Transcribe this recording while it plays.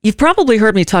You've probably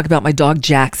heard me talk about my dog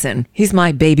Jackson. He's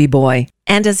my baby boy.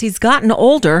 And as he's gotten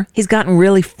older, he's gotten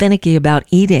really finicky about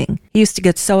eating. He used to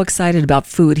get so excited about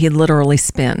food, he'd literally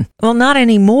spin. Well, not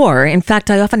anymore. In fact,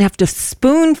 I often have to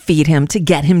spoon feed him to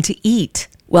get him to eat.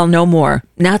 Well, no more.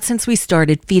 Not since we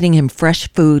started feeding him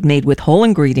fresh food made with whole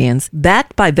ingredients,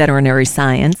 backed by veterinary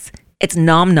science. It's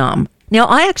Nom Nom. Now,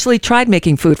 I actually tried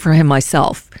making food for him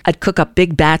myself. I'd cook up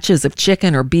big batches of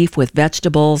chicken or beef with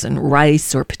vegetables and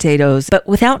rice or potatoes, but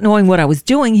without knowing what I was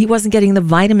doing, he wasn't getting the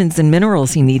vitamins and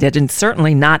minerals he needed, and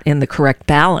certainly not in the correct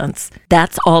balance.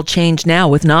 That's all changed now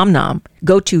with Nom Nom.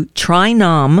 Go to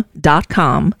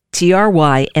trynom.com,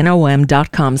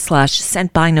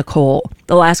 trynom.com/sentbynicole.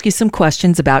 They'll ask you some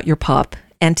questions about your pup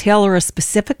and tailor a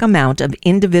specific amount of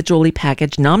individually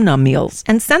packaged Nom Nom meals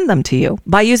and send them to you.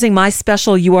 By using my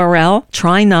special URL,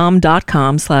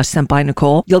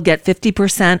 trynom.com/sentbynicole, you'll get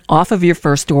 50% off of your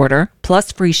first order,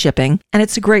 plus free shipping, and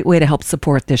it's a great way to help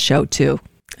support this show too.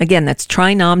 Again, that's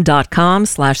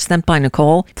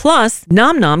trynom.com/sentbynicole. Plus,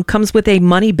 Nom Nom comes with a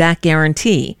money-back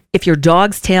guarantee. If your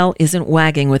dog's tail isn't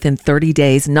wagging within 30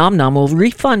 days, Nom Nom will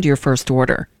refund your first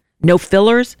order. No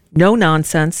fillers, no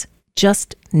nonsense,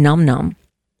 just Nom Nom.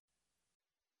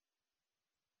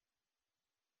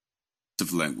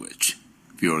 Of language.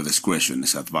 Viewer discretion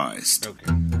is advised. Okay.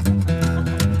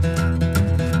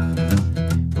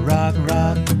 Rock,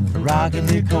 rock, rockin'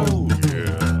 Nicole.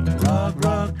 Yeah. Rock,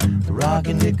 rock,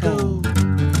 rockin' Nicole.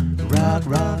 Rock,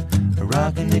 rock,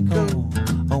 rockin' Nicole.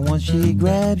 Oh, once she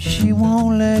grabs, she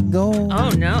won't let go. Oh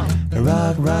no.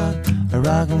 Rock, rock,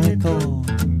 rockin' Nicole.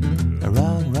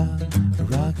 Rock, rock,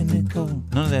 rockin' Nicole.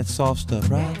 None of that soft stuff.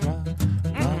 Rock, rock,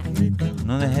 rockin' Nicole.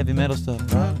 None of that heavy metal stuff.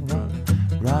 Rock, rock.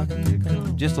 Rockin' Nicole.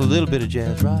 Just a little bit of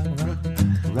jazz. Rock, rock,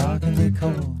 rockin'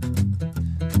 Nicole. What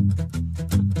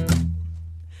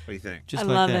do you think? I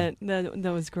love it.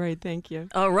 That was great. Thank you.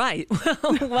 All right.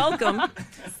 Well, welcome.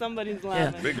 Somebody's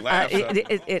laughing. Big laugh.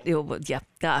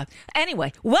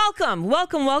 Anyway, welcome.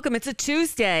 It's a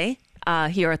Tuesday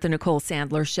here at the Nicole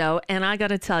Sandler Show. And I got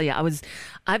to tell you,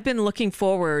 I've been looking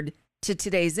forward to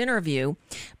today's interview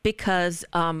because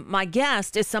my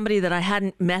guest is somebody that I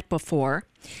hadn't met before.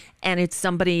 And it's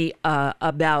somebody for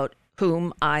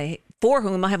whom I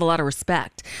have a lot of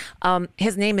respect.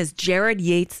 His name is Jared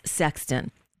Yates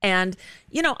Sexton. And,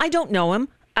 I don't know him.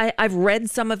 I've read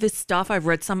some of his stuff. I've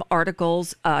read some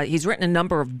articles. He's written a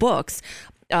number of books.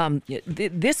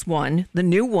 This one, the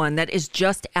new one that is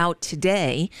just out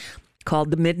today,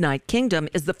 called The Midnight Kingdom,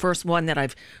 is the first one that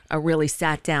I've really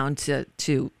sat down to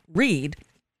read.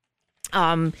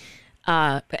 But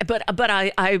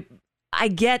I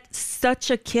get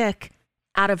such a kick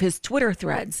out of his Twitter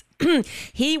threads.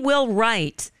 He will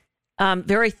write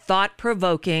very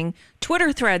thought-provoking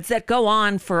Twitter threads that go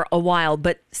on for a while,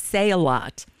 but say a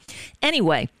lot.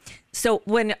 Anyway, so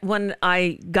when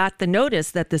I got the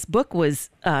notice that this book was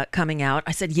coming out,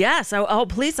 I said, yes,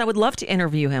 please, I would love to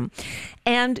interview him.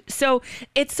 And so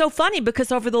it's so funny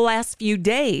because over the last few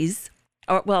days,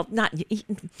 not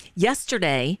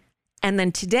yesterday, and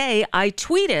then today, I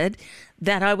tweeted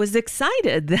that I was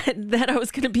excited that I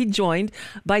was going to be joined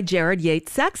by Jared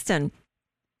Yates Sexton.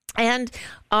 And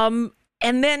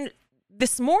then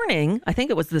this morning, I think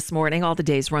it was this morning, all the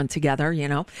days run together,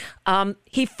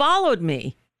 he followed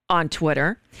me on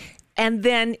Twitter and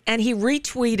he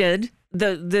retweeted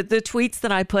the tweets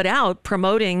that I put out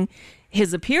promoting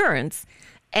his appearance.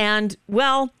 And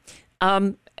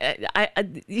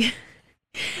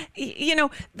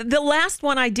the last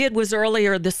one I did was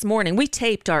earlier this morning. We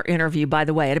taped our interview, by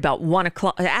the way, at about 1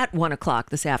 o'clock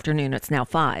this afternoon. It's now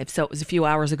 5, so it was a few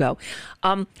hours ago.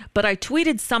 But I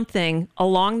tweeted something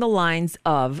along the lines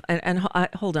of,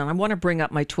 hold on, I want to bring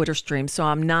up my Twitter stream so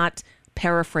I'm not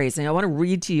paraphrasing. I want to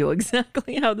read to you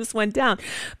exactly how this went down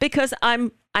because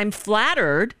I'm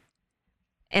flattered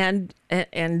and a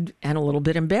little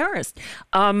bit embarrassed.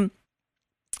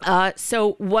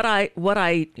 So what I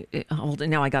hold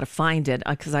on, now I got to find it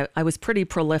because I was pretty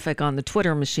prolific on the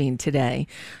Twitter machine today.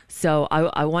 So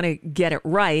I want to get it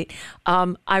right.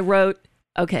 I wrote,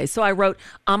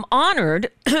 I'm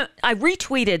honored. I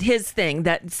retweeted his thing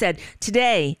that said,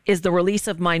 today is the release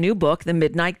of my new book, The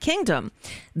Midnight Kingdom.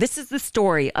 This is the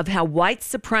story of how white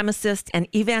supremacist and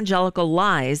evangelical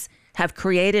lies have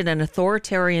created an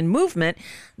authoritarian movement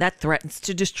that threatens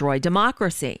to destroy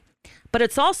democracy. But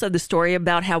it's also the story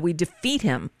about how we defeat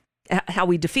them.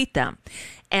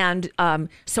 And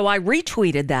so I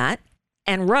retweeted that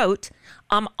and wrote,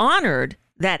 I'm honored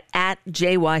that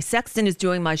 @JY Sexton is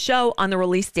doing my show on the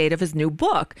release date of his new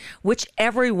book, which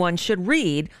everyone should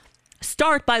read.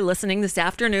 start by listening this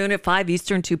afternoon at 5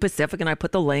 Eastern, 2 Pacific. And I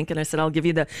put the link and I said, I'll give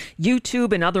you the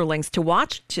YouTube and other links to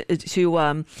watch,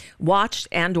 watch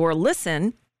and or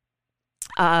listen.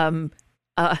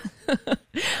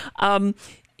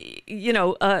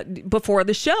 Before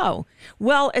the show.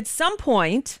 Well, at some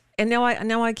point, and now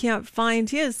I can't find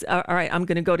his. All right, I'm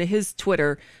going to go to his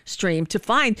Twitter stream to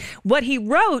find what he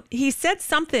wrote. He said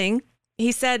something.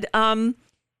 He said,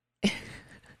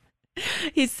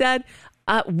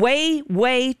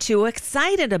 way too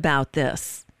excited about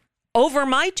this over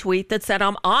my tweet that said,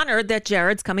 I'm honored that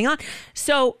Jared's coming on.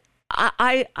 So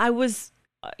I was,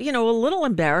 a little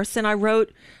embarrassed, and I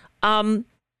wrote, well,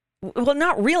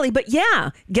 not really, but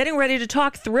yeah, getting ready to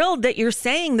talk, thrilled that you're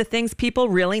saying the things people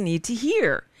really need to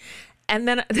hear. And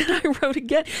then I wrote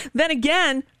again. Then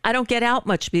again, I don't get out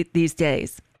much these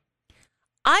days.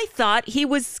 I thought he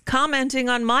was commenting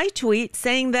on my tweet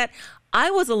saying that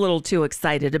I was a little too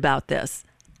excited about this.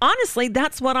 Honestly,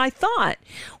 that's what I thought.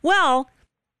 Well,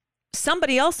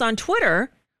 somebody else on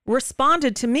Twitter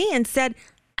responded to me and said,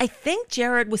 I think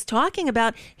Jared was talking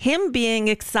about him being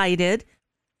excited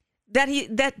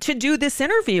that to do this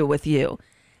interview with you.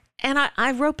 And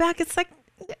I wrote back, it's like,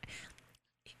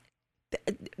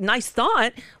 nice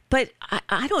thought, but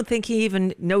I don't think he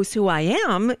even knows who I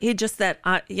am. He just that,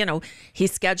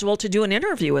 he's scheduled to do an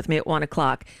interview with me at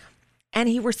 1:00. And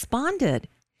he responded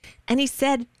and he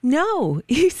said, no,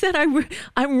 he said, I was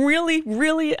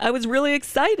really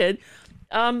excited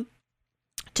to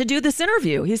do this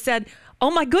interview. He said,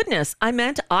 oh my goodness, I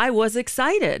meant I was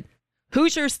excited.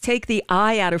 Hoosiers take the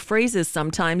I out of phrases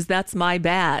sometimes. That's my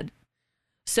bad.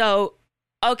 So,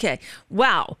 okay.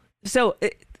 Wow. So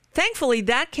thankfully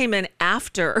that came in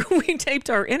after we taped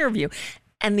our interview,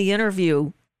 and the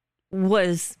interview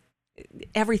was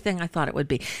everything I thought it would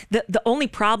be. The only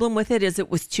problem with it is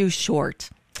it was too short.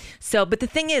 So, but the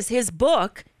thing is, his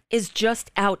book is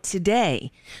just out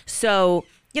today. So,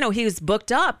 he was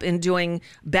booked up in doing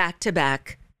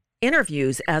back-to-back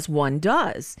interviews as one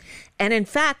does. And in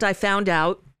fact, I found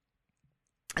out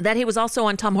that he was also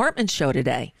on Tom Hartman's show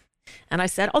today. And I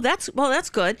said, oh, that's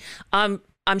good. I'm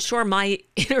sure my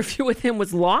interview with him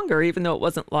was longer, even though it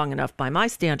wasn't long enough by my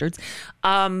standards,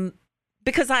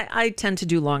 because I tend to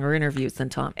do longer interviews than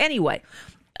Tom. Anyway,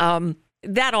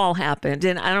 that all happened.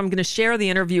 And I'm going to share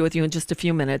the interview with you in just a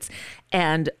few minutes.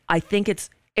 And I think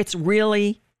it's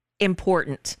really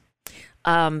important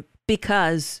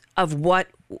because of what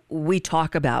we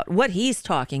talk about, what he's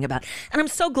talking about. And I'm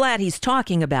so glad he's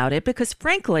talking about it because,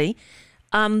 frankly,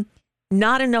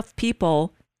 not enough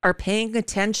people are paying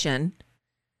attention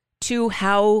to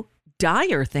how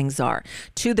dire things are,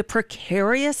 to the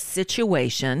precarious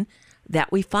situation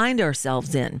that we find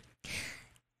ourselves in.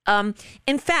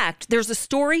 In fact, there's a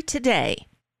story today,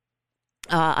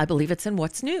 I believe it's in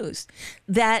What's News,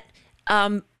 that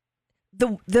the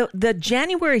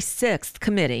January 6th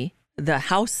committee, the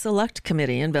House Select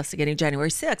Committee investigating January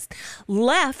 6th,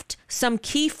 left some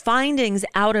key findings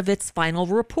out of its final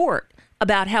report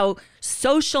about how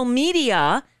social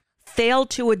media failed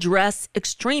to address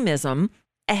extremism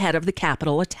ahead of the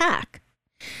Capitol attack.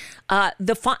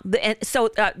 The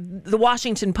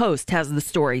Washington Post has the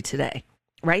story today,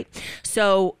 right?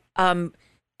 So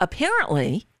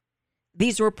apparently,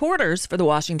 these reporters for the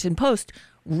Washington Post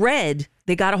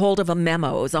they got a hold of a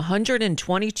memo. It was a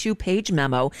 122-page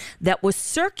memo that was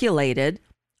circulated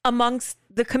amongst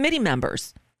the committee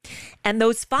members. And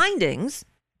those findings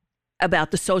about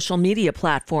the social media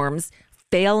platforms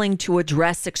failing to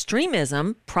address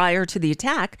extremism prior to the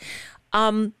attack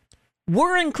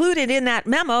were included in that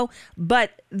memo,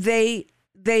 but they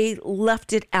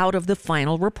left it out of the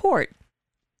final report.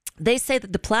 They say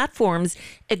that the platforms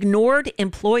ignored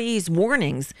employees'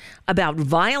 warnings about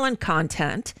violent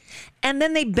content, and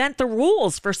then they bent the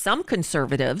rules for some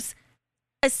conservatives,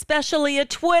 especially at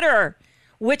Twitter,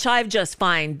 which I've just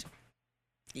find,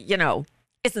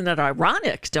 isn't it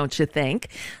ironic, don't you think,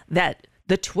 that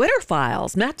the Twitter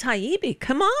files, Matt Taibbi,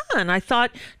 come on, I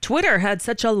thought Twitter had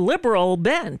such a liberal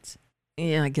bent.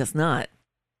 Yeah, I guess not.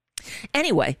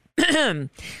 Anyway,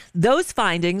 those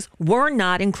findings were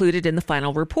not included in the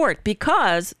final report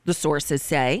because, the sources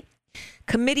say,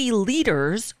 committee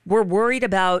leaders were worried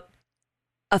about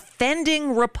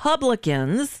offending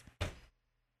Republicans.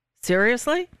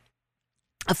 Seriously?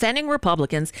 Offending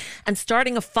Republicans and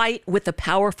starting a fight with the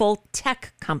powerful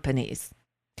tech companies.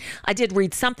 I did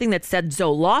read something that said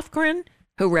Zoe Lofgren,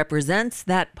 who represents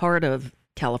that part of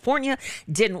California,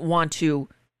 didn't want to,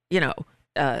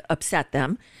 upset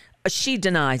them. She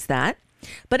denies that.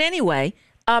 But anyway,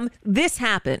 this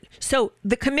happened. So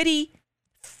the committee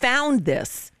found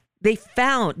this.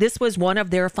 This was one of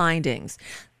their findings,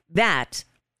 that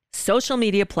social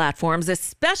media platforms,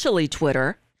 especially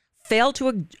Twitter, failed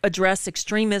to address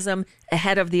extremism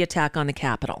ahead of the attack on the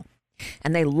Capitol.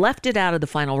 And they left it out of the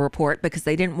final report because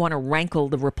they didn't want to rankle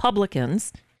the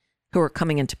Republicans who are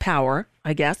coming into power,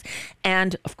 I guess.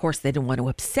 And, of course, they didn't want to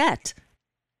upset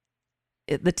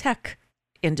the tech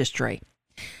industry.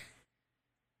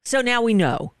 So now we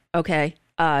know, okay,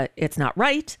 it's not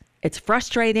right. It's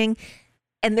frustrating.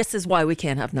 And this is why we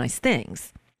can't have nice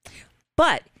things.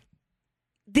 But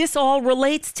this all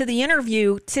relates to the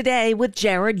interview today with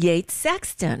Jared Yates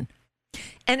Sexton.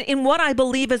 And in what I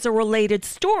believe is a related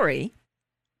story,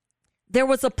 there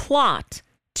was a plot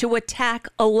to attack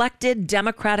elected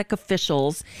Democratic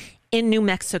officials in New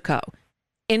Mexico.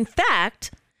 In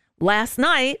fact, last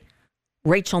night,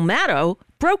 Rachel Maddow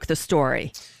broke the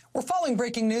story. We're following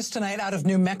breaking news tonight out of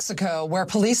New Mexico, where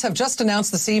police have just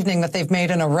announced this evening that they've made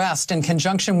an arrest in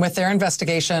conjunction with their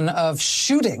investigation of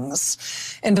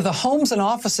shootings into the homes and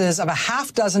offices of a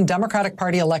half dozen Democratic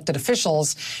Party elected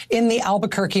officials in the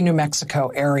Albuquerque, New Mexico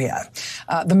area.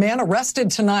 The man arrested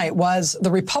tonight was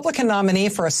the Republican nominee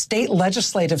for a state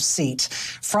legislative seat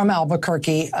from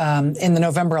Albuquerque in the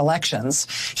November elections.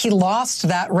 He lost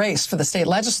that race for the state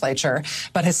legislature,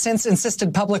 but has since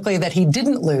insisted publicly that he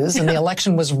didn't lose and the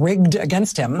election was rigged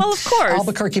against him. Well, of course.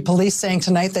 Albuquerque police saying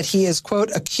tonight that he is, quote,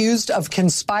 accused of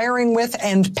conspiring with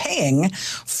and paying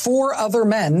 4 other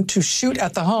men to shoot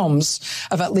at the homes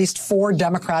of at least 4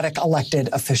 Democratic elected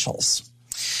officials.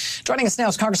 Joining us now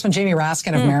is Congressman Jamie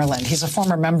Raskin of Maryland. He's a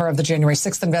former member of the January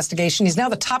 6th investigation. He's now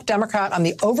the top Democrat on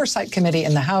the Oversight Committee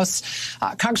in the House.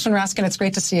 Congressman Raskin, it's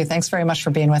great to see you. Thanks very much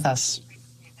for being with us.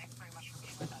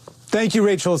 Thank you,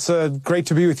 Rachel. It's great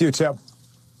to be with you, too.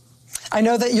 I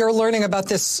know that you're learning about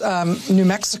this New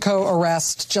Mexico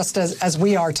arrest just as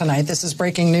we are tonight. This is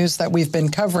breaking news that we've been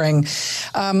covering.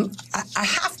 I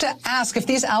have to ask if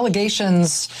these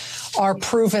allegations are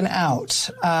proven out.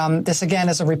 This, again,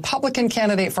 is a Republican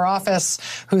candidate for office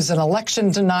who's an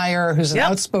election denier, who's an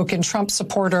outspoken Trump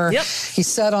supporter. He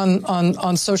said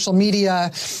on social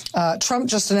media, Trump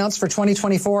just announced for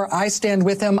 2024, I stand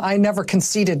with him. I never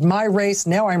conceded my race.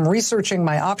 Now I'm researching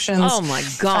my options. Oh, my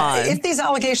God. If these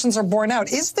allegations are borne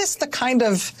out, is this the kind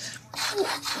of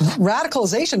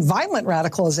radicalization, violent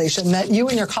radicalization that you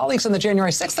and your colleagues in the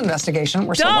January 6th investigation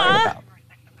were so worried about?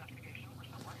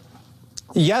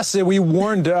 Yes, we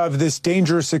warned of this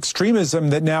dangerous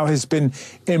extremism that now has been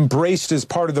embraced as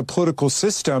part of the political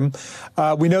system.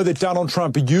 We know that Donald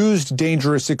Trump used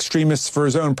dangerous extremists for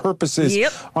his own purposes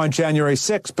on January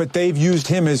 6th, but they've used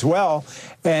him as well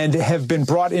and have been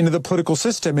brought into the political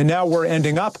system. And now we're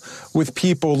ending up with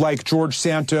people like George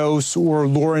Santos or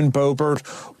Lauren Boebert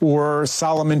or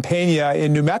Solomon Pena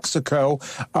in New Mexico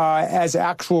as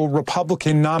actual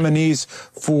Republican nominees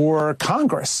for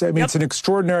Congress. I mean, it's an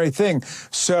extraordinary thing.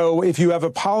 So if you have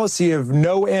a policy of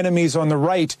no enemies on the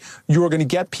right, you're going to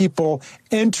get people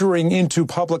entering into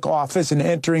public office and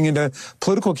entering into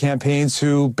political campaigns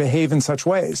who behave in such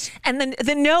ways. And then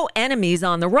the no enemies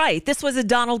on the right. This was a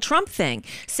Donald Trump thing,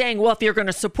 saying, well, if you're going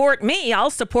to support me, I'll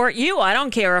support you. I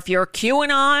don't care if you're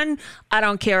QAnon. I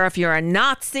don't care if you're a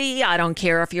Nazi. I don't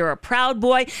care if you're a Proud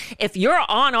Boy. If you're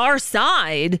on our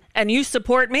side and you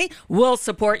support me, we'll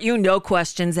support you. No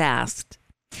questions asked.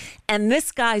 And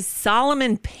this guy's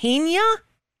Solomon Pena?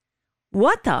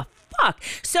 What the fuck?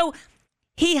 So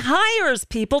he hires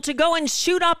people to go and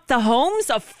shoot up the homes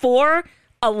of 4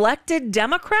 elected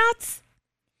Democrats?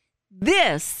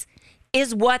 This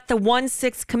is what the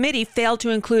 1-6 committee failed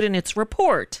to include in its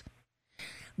report.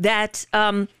 That,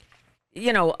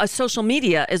 social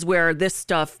media is where this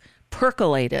stuff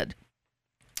percolated.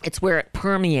 It's where it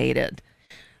permeated.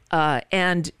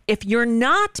 And if you're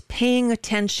not paying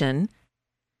attention,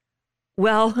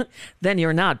 well, then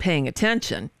you're not paying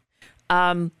attention.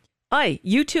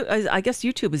 YouTube, I guess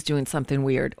YouTube is doing something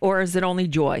weird, or is it only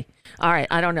Joy? All right,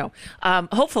 I don't know.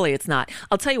 Hopefully it's not.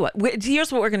 I'll tell you what,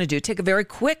 here's what we're going to do. Take a very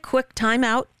quick time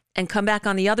out and come back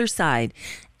on the other side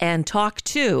and talk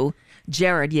to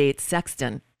Jared Yates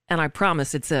Sexton. And I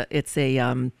promise it's an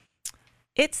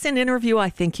interview I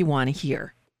think you want to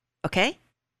hear. Okay?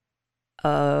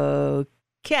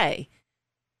 Okay.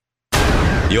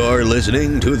 You're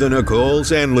listening to The Nicole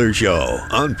Sandler Show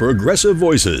on Progressive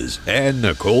Voices and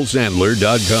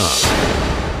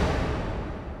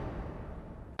NicoleSandler.com.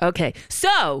 Okay,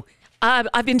 so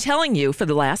I've been telling you for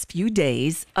the last few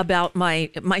days about my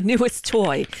newest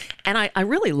toy, and I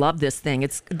really love this thing.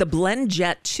 It's the Blend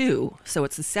Jet 2, so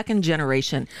it's the second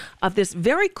generation of this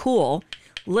very cool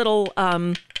little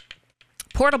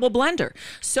portable blender.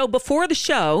 So before the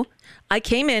show, I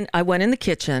went in the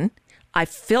kitchen. I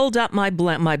filled up my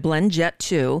Blend Jet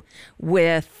 2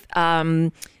 with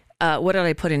what did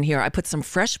I put in here? I put some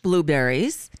fresh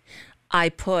blueberries. I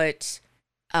put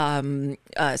some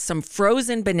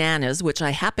frozen bananas, which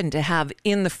I happen to have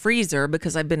in the freezer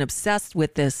because I've been obsessed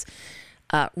with this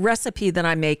recipe that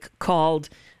I make called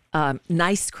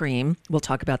nice cream. We'll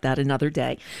talk about that another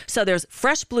day. So there's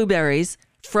fresh blueberries,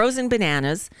 frozen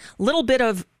bananas, a little bit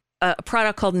of a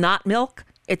product called Not Milk.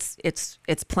 It's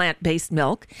plant-based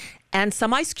milk, and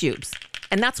some ice cubes.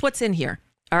 And that's what's in here.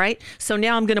 All right. So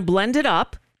now I'm going to blend it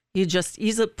up. You just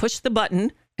easily push the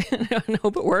button and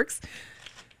hope it works.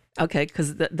 Okay,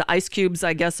 because the ice cubes,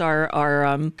 I guess, are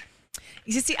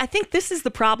you see, I think this is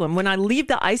the problem. When I leave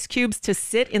the ice cubes to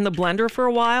sit in the blender for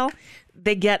a while,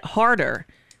 they get harder,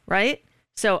 right?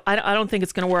 So I don't think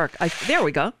it's going to work. There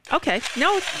we go. Okay,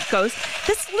 now it goes.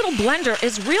 This little blender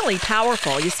is really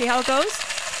powerful. You see how it goes?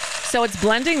 So it's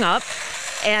blending up,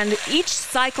 and each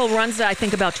cycle runs, I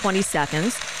think, about 20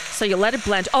 seconds. So you let it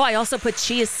blend. Oh, I also put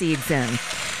chia seeds in.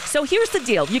 So here's the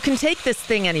deal. You can take this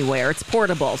thing anywhere. It's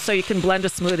portable. So you can blend a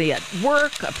smoothie at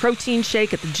work, a protein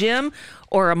shake at the gym,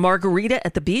 or a margarita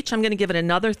at the beach. I'm going to give it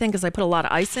another thing because I put a lot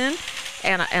of ice in,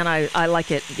 and I like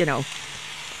it,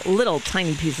 little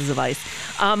tiny pieces of ice.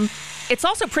 It's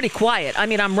also pretty quiet. I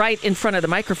mean, I'm right in front of the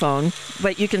microphone,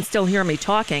 but you can still hear me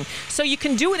talking. So you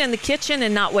can do it in the kitchen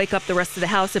and not wake up the rest of the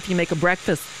house if you make a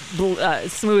breakfast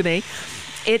smoothie.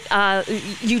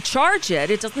 You charge it.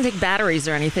 It doesn't take batteries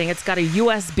or anything. It's got a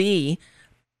USB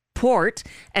port,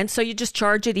 and so you just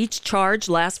charge it. Each charge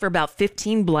lasts for about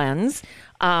 15 blends,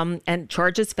 and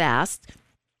charges fast.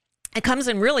 It comes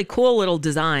in really cool little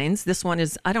designs. This one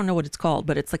is, I don't know what it's called,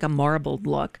 but it's like a marbled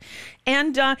look.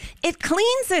 And it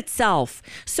cleans itself.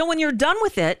 So when you're done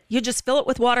with it, you just fill it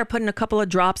with water, put in a couple of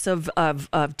drops of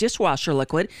dishwasher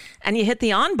liquid, and you hit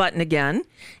the on button again,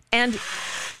 and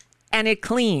it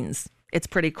cleans. It's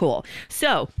pretty cool.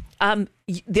 So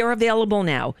they're available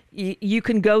now. You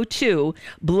can go to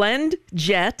blendjet.com.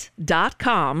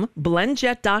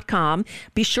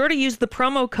 Be sure to use the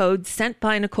promo code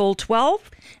SentByNicole12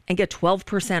 and get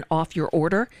 12% off your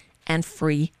order and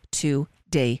free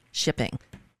 2-day shipping.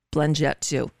 BlendJet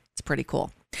 2. It's pretty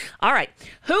cool. All right.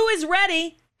 Who is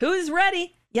ready?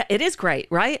 Yeah, it is great,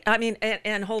 right? I mean,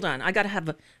 and hold on. I gotta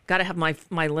have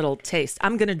my little taste.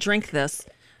 I'm gonna drink this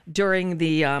during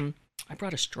the I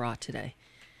brought a straw today.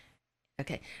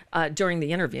 Okay. During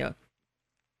the interview.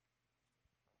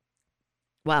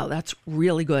 Wow, that's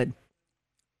really good.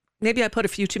 Maybe I put a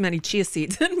few too many chia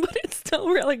seeds in, but it's still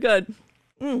really good.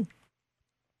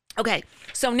 Okay,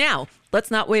 so now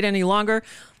let's not wait any longer.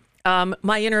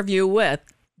 My interview with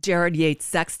Jared Yates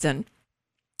Sexton.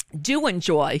 Do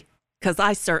enjoy, because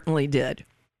I certainly did.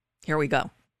 Here we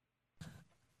go.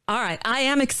 All right, I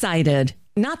am excited.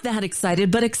 Not that excited,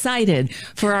 but excited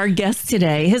for our guest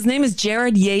today. His name is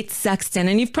Jared Yates Sexton,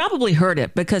 and you've probably heard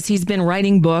it because he's been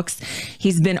writing books.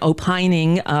 He's been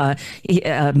opining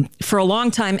for a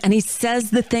long time, and he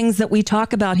says the things that we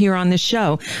talk about here on this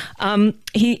show.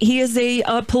 He is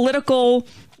a political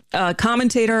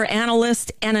commentator,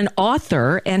 analyst, and an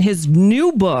author, and his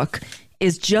new book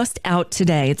is just out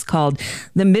today. It's called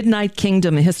The Midnight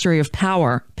Kingdom, A History of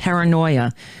Power,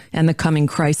 Paranoia, and the Coming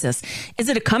Crisis. Is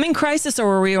it a coming crisis,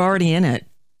 or are we already in it?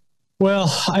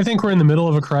 Well, I think we're in the middle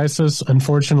of a crisis.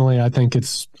 Unfortunately, I think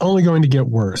it's only going to get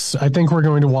worse. I think we're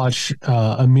going to watch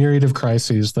a myriad of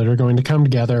crises that are going to come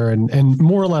together and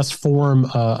more or less form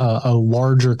a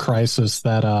larger crisis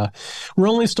that we're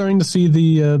only starting to see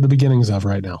the beginnings of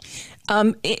right now.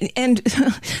 And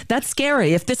that's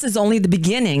scary if this is only the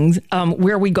beginning,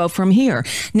 where we go from here.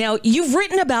 Now, you've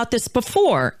written about this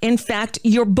before. In fact,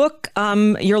 your book,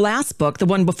 your last book, the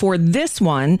one before this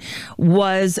one,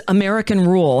 was American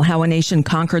Rule, How a Nation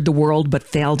Conquered the World but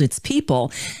Failed Its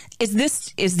People. Is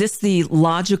this the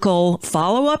logical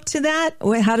follow-up to that?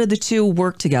 How did the two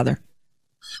work together?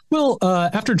 Well,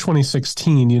 after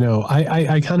 2016,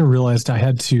 I kind of realized I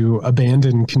had to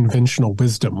abandon conventional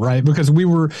wisdom, right? Because we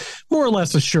were more or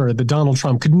less assured that Donald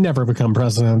Trump could never become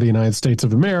president of the United States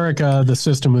of America. The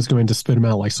system was going to spit him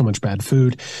out like so much bad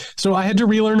food. So I had to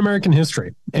relearn American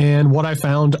history. And what I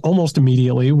found almost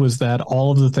immediately was that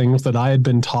all of the things that I had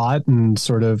been taught and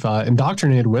sort of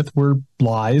indoctrinated with were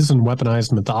lies and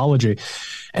weaponized mythology.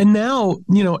 And now,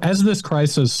 as this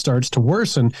crisis starts to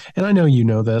worsen, and I know you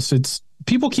know this,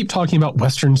 people keep talking about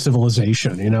Western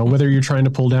civilization, whether you're trying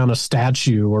to pull down a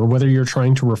statue or whether you're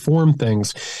trying to reform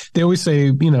things. They always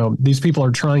say, these people are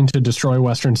trying to destroy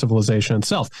Western civilization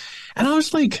itself. And I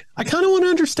was like, I kind of want to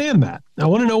understand that. I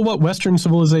want to know what Western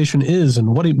civilization is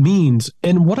and what it means.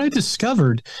 And what I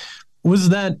discovered was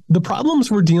that the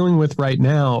problems we're dealing with right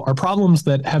now are problems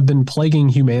that have been plaguing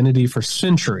humanity for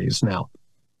centuries now.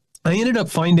 I ended up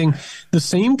finding the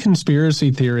same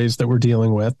conspiracy theories that we're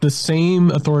dealing with, the same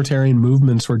authoritarian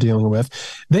movements we're dealing with.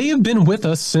 They have been with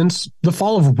us since the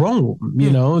fall of Rome.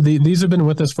 You know, these have been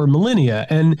with us for millennia.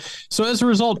 And so as a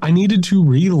result, I needed to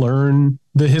relearn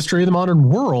the history of the modern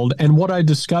world. And what I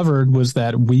discovered was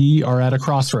that we are at a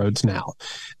crossroads now,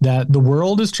 that the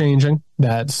world is changing,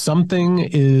 that something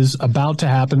is about to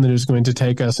happen that is going to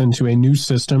take us into a new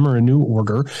system or a new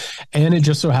order. And it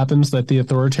just so happens that the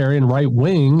authoritarian right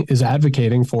wing is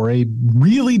advocating for a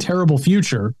really terrible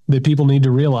future that people need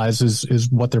to realize is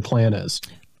what their plan is.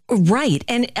 Right.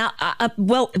 And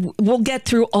well, we'll get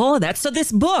through all of that. So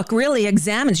this book really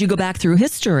examines, you go back through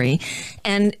history,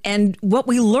 and what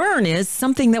we learn is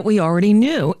something that we already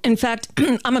knew. In fact,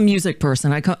 I'm a music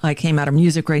person. I came out of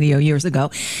music radio years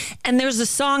ago. And there's a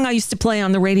song I used to play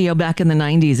on the radio back in the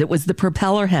 90s. It was the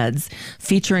Propellerheads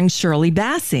featuring Shirley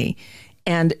Bassey.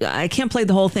 And I can't play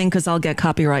the whole thing because I'll get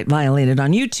copyright violated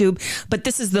on YouTube. But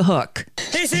this is the hook.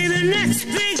 They say the next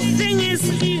big thing is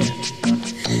here,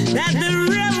 that the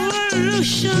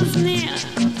revolution's near.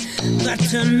 But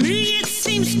to me it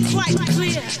seems quite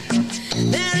clear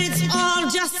that it's all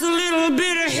just a little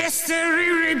bit of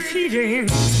history repeating.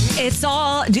 It's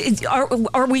all,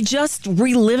 are we just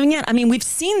reliving it? I mean, we've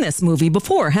seen this movie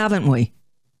before, haven't we?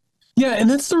 Yeah, and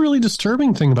that's the really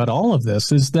disturbing thing about all of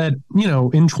this is that, you know,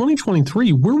 in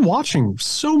 2023, we're watching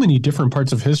so many different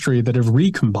parts of history that have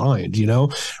recombined, you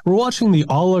know. We're watching the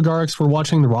oligarchs, we're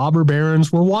watching the robber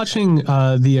barons, we're watching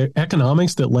the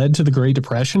economics that led to the Great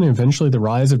Depression and eventually the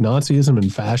rise of Nazism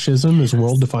and fascism as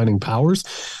world-defining powers.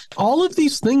 All of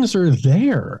these things are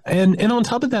there. And on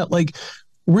top of that, like,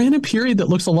 we're in a period that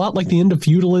looks a lot like the end of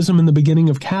feudalism and the beginning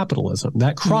of capitalism,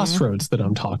 that crossroads that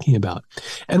I'm talking about.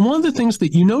 And one of the things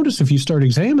that you notice if you start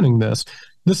examining this,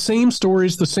 the same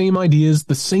stories, the same ideas,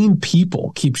 the same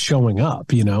people keep showing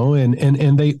up, you know,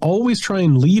 and they always try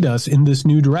and lead us in this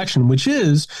new direction, which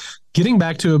is getting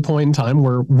back to a point in time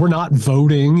where we're not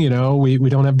voting, you know, we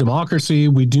don't have democracy,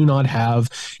 we do not have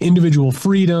individual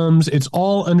freedoms. It's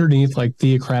all underneath like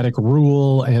theocratic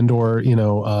rule and or, you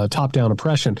know, top-down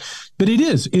oppression. But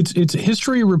it's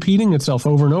history repeating itself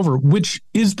over and over, which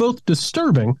is both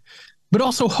disturbing but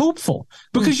also hopeful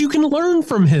because you can learn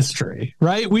from history,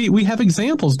 right? We have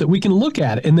examples that we can look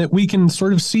at and that we can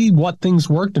sort of see what things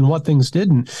worked and what things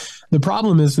didn't. The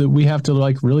problem is that we have to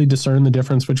like really discern the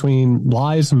difference between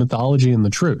lies and mythology and the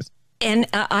truth. And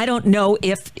I don't know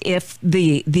if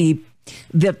the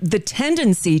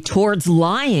tendency towards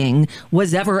lying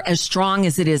was ever as strong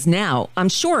as it is now. I'm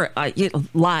sure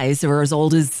lies are as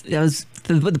old as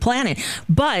the planet,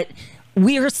 but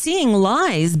we are seeing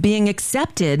lies being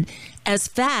accepted as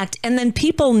fact, and then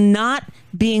people not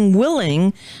being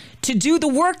willing to do the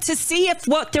work to see if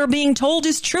what they're being told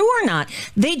is true or not.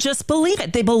 They just believe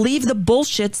it. They believe the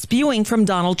bullshit spewing from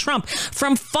Donald Trump,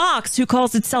 from Fox, who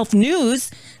calls itself news.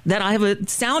 That I have a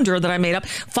sounder that I made up.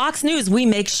 Fox News, we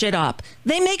make shit up.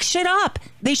 They make shit up.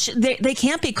 They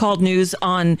can't be called news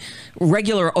on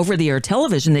regular over-the-air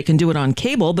television. They can do it on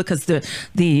cable because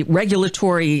the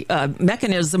regulatory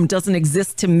mechanism doesn't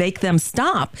exist to make them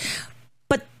stop.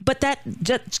 But that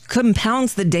just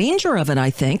compounds the danger of it,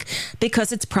 I think,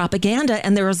 because it's propaganda,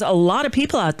 and there's a lot of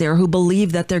people out there who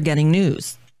believe that they're getting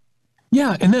news.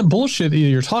 Yeah, and that bullshit that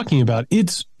you're talking about,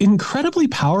 it's incredibly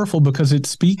powerful because it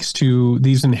speaks to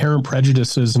these inherent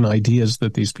prejudices and ideas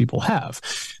that these people have.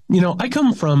 You know, I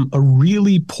come from a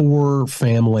really poor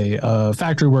family of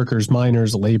factory workers,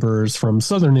 miners, laborers from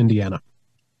southern Indiana.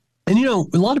 And, you know,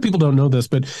 a lot of people don't know this,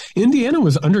 but Indiana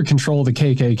was under control of the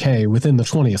KKK within the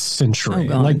 20th century.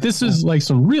 Like, this is like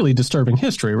some really disturbing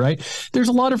history, right? There's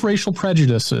a lot of racial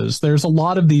prejudices. There's a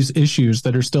lot of these issues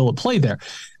that are still at play there.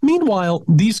 Meanwhile,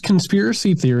 these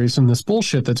conspiracy theories and this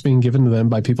bullshit that's being given to them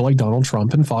by people like Donald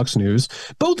Trump and Fox News,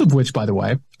 both of which, by the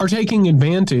way, are taking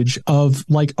advantage of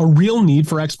like a real need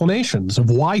for explanations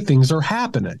of why things are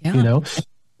happening. Yeah. You know,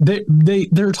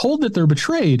 they're told that they're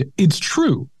betrayed. It's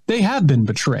true. They have been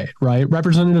betrayed, right?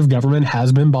 Representative government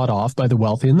has been bought off by the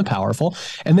wealthy and the powerful,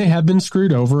 and they have been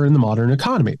screwed over in the modern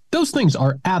economy. Those things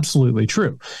are absolutely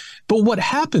true. But what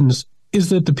happens is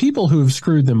that the people who have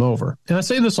screwed them over, and I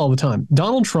say this all the time,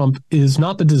 Donald Trump is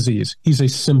not the disease. He's a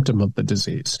symptom of the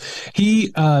disease.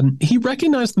 He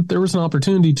recognized that there was an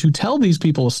opportunity to tell these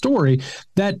people a story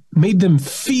that made them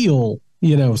feel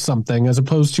something as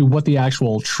opposed to what the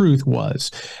actual truth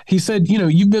was. He said,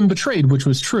 you've been betrayed, which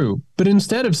was true. But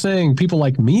instead of saying people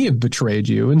like me have betrayed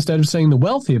you, instead of saying the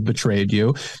wealthy have betrayed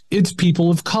you, it's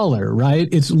people of color, right?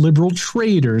 It's liberal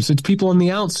traders. It's people on the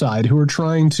outside who are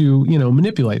trying to,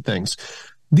 manipulate things.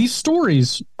 These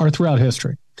stories are throughout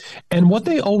history. And what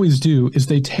they always do is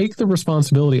they take the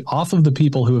responsibility off of the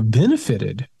people who have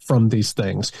benefited from these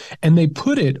things, and they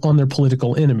put it on their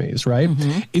political enemies, right?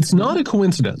 It's not a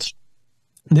coincidence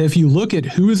that if you look at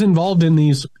who is involved in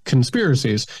these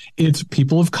conspiracies, it's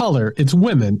people of color, it's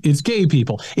women, it's gay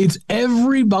people, it's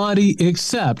everybody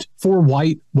except for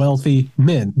white, wealthy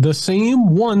men. The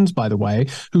same ones, by the way,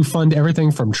 who fund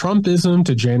everything from Trumpism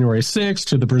to January 6th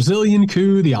to the Brazilian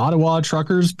coup, the Ottawa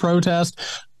truckers protest.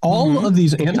 All of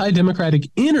these anti-democratic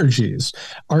energies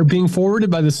are being forwarded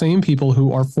by the same people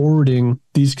who are forwarding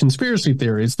these conspiracy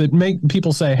theories that make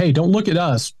people say, hey, don't look at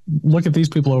us. Look at these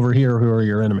people over here who are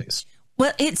your enemies.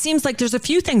 Well, it seems like there's a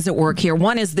few things at work here.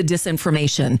 One is the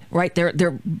disinformation, right?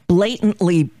 They're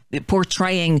blatantly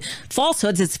portraying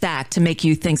falsehoods as fact to make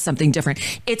you think something different.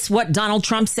 It's what Donald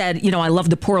Trump said, I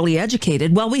love the poorly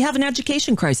educated. Well, we have an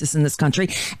education crisis in this country,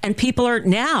 and people are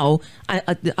now,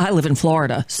 I live in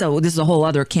Florida, so this is a whole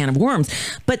other can of worms,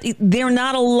 but they're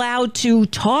not allowed to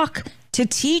talk, to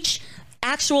teach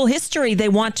actual history. They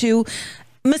want to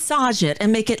massage it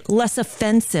and make it less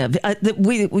offensive.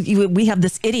 We have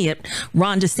this idiot,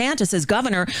 Ron DeSantis, as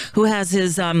governor, who has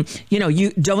his,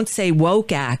 you don't say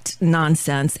woke act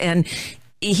nonsense. And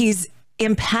he's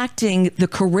impacting the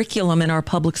curriculum in our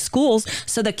public schools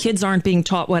so that kids aren't being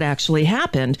taught what actually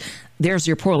happened. There's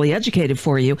your poorly educated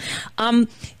for you. And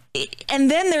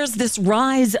then there's this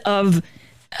rise of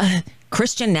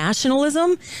Christian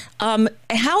nationalism.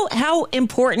 How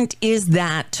important is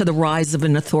that to the rise of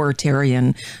an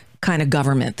authoritarian kind of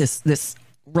government? This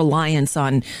reliance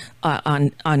on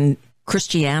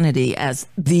Christianity as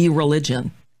the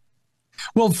religion.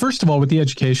 Well, first of all, with the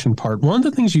education part, one of the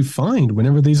things you find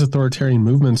whenever these authoritarian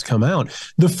movements come out,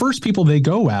 the first people they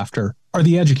go after are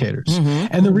the educators.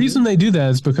 And the reason they do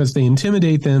that is because they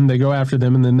intimidate them, they go after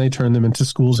them, and then they turn them into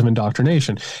schools of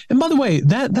indoctrination. And by the way,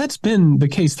 that's been the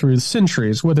case through the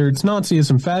centuries, whether it's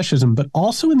Nazism, fascism, but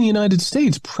also in the United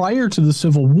States prior to the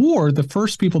Civil War, the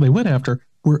first people they went after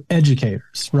were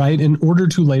educators, right, in order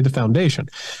to lay the foundation.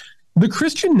 The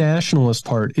Christian nationalist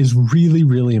part is really,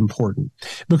 really important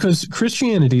because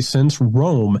Christianity since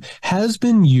Rome has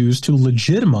been used to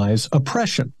legitimize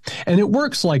oppression. And it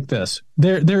works like this.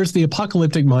 There's the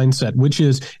apocalyptic mindset, which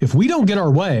is if we don't get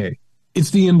our way,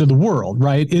 it's the end of the world,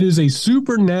 right? It is a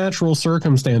supernatural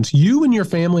circumstance. You and your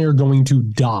family are going to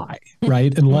die,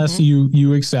 right? Unless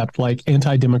you accept like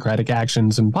anti-democratic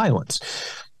actions and violence.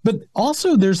 But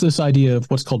also there's this idea of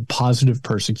what's called positive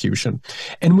persecution.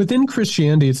 And within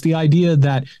Christianity, it's the idea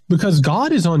that because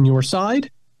God is on your side,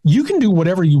 you can do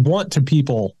whatever you want to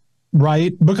people,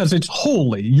 right? Because it's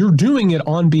holy. You're doing it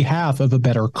on behalf of a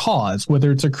better cause,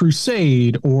 whether it's a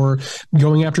crusade or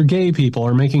going after gay people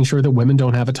or making sure that women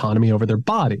don't have autonomy over their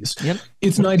bodies.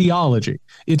 It's an ideology.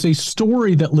 It's a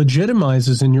story that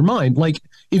legitimizes in your mind. Like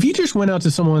if you just went out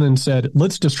to someone and said,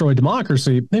 let's destroy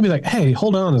democracy, they'd be like, hey,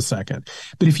 hold on a second.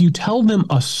 But if you tell them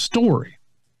a story,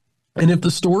 and if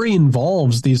the story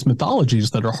involves these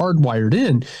mythologies that are hardwired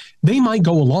in, they might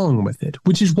go along with it,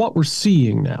 which is what we're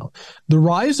seeing now. The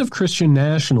rise of Christian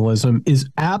nationalism is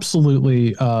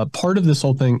absolutely part of this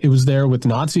whole thing. It was there with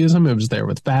Nazism. It was there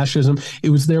with fascism. It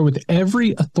was there with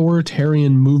every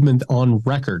authoritarian movement on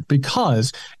record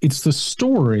because it's the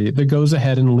story that goes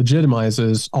ahead and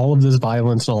legitimizes all of this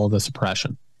violence and all of this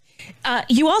oppression.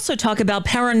 You also talk about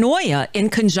paranoia in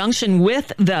conjunction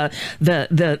with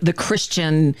the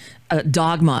Christian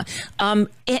dogma. And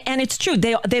it's true.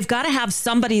 They've got to have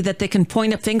somebody that they can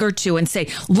point a finger to and say,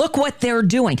 look what they're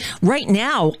doing. Right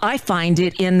now, I find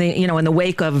it in the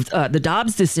wake of the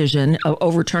Dobbs decision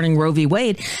overturning Roe v.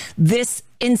 Wade, this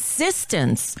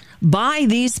insistence by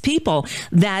these people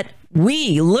that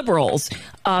we liberals,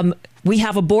 we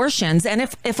have abortions, and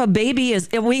if a baby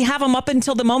we have them up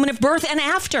until the moment of birth and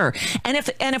after, and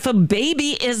if a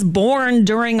baby is born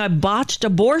during a botched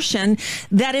abortion,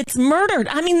 that it's murdered.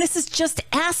 I mean, this is just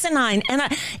asinine, and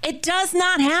it does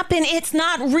not happen. It's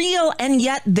not real, and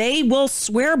yet they will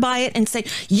swear by it and say,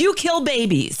 "You kill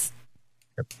babies."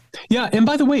 Yeah. And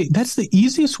by the way, that's the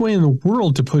easiest way in the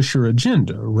world to push your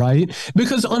agenda, right?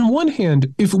 Because on one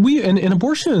hand, if and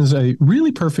abortion is a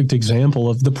really perfect example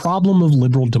of the problem of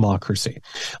liberal democracy.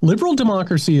 Liberal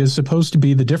democracy is supposed to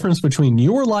be the difference between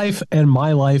your life and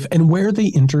my life and where they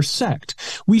intersect.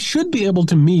 We should be able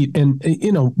to meet. And,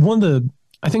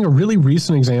 I think a really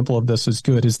recent example of this is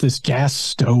this gas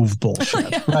stove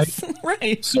bullshit, yes,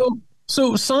 right?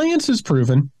 So science has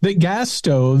proven that gas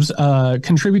stoves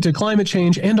contribute to climate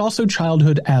change and also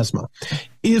childhood asthma.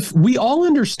 If we all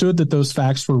understood that those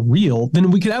facts were real, then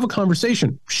we could have a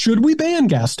conversation. Should we ban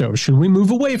gas stoves? Should we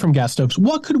move away from gas stoves?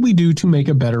 What could we do to make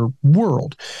a better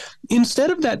world?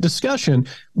 Instead of that discussion,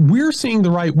 we're seeing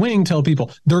the right wing tell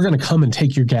people they're going to come and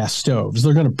take your gas stoves.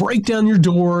 They're going to break down your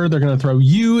door. They're going to throw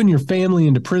you and your family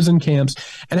into prison camps.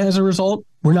 And as a result,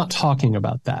 we're not talking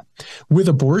about that. With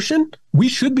abortion, we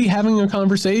should be having a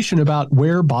conversation about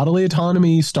where bodily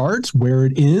autonomy starts, where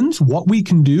it ends, what we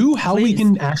can do, how we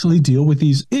can actually deal with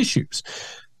these issues.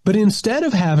 But instead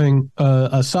of having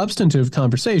a substantive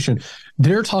conversation,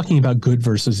 they're talking about good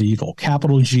versus evil,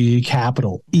 capital G,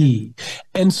 capital E.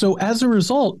 And so as a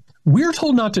result, we're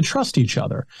told not to trust each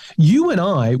other. You and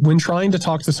I, when trying to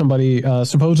talk to somebody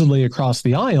supposedly across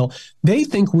the aisle, they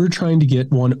think we're trying to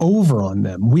get one over on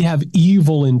them. We have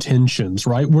evil intentions,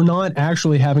 right? We're not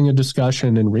actually having a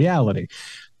discussion in reality.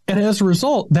 And as a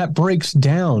result, that breaks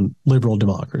down liberal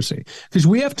democracy because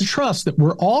we have to trust that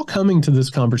we're all coming to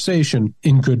this conversation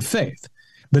in good faith.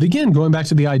 But again, going back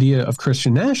to the idea of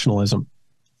Christian nationalism,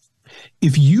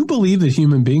 if you believe that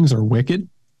human beings are wicked,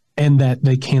 and that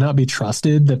they cannot be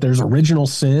trusted, that there's original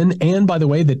sin, and by the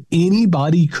way, that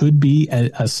anybody could be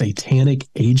a satanic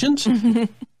agent,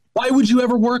 why would you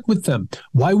ever work with them?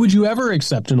 Why would you ever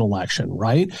accept an election,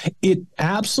 right? It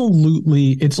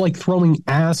absolutely, it's like throwing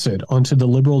acid onto the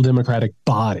liberal democratic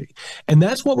body. And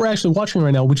that's what we're actually watching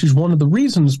right now, which is one of the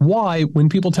reasons why when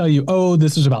people tell you, oh,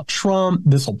 this is about Trump,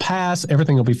 this will pass,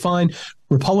 everything will be fine,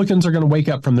 Republicans are going to wake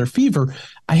up from their fever.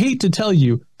 I hate to tell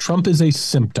you, Trump is a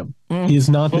symptom. He is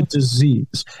not the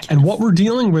disease. And what we're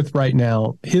dealing with right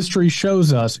now, history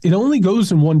shows us, it only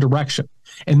goes in one direction.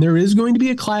 And there is going to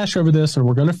be a clash over this, and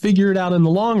we're going to figure it out in the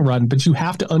long run, but you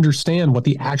have to understand what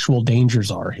the actual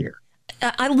dangers are here.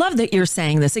 I love that you're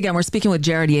saying this. Again, we're speaking with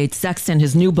Jared Yates Sexton.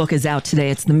 His new book is out today.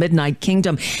 It's The Midnight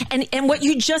Kingdom. And what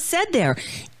you just said there,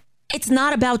 it's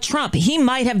not about Trump. He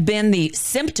might have been the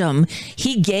symptom.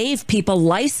 He gave people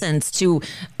license to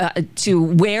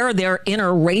wear their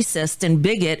inner racist and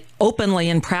bigot openly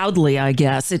and proudly, I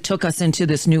guess. It took us into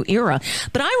this new era.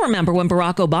 But I remember when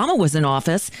Barack Obama was in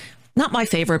office, not my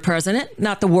favorite president,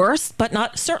 not the worst,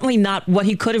 but certainly not what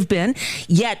he could have been.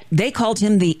 Yet they called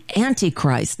him the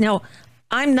Antichrist. Now,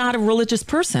 I'm not a religious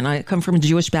person. I come from a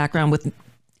Jewish background with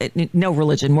no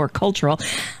religion, more cultural.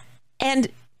 And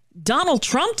Donald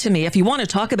Trump, to me, if you want to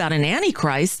talk about an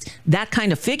Antichrist, that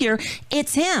kind of figure,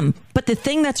 it's him. But the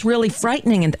thing that's really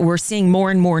frightening, and we're seeing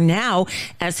more and more now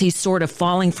as he's sort of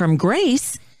falling from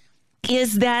grace,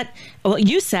 is that, well,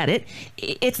 you said it,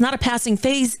 it's not a passing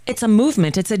phase, it's a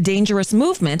movement, it's a dangerous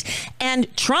movement,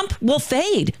 and Trump will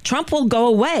fade. Trump will go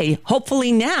away,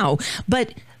 hopefully now.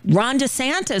 But Ron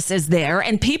DeSantis is there,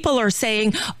 and people are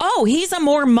saying, oh, he's a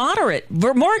more moderate,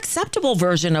 more acceptable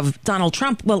version of Donald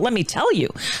Trump. Well, let me tell you,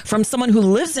 from someone who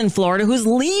lives in Florida, who's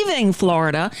leaving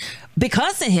Florida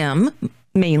because of him,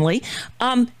 mainly,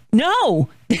 no,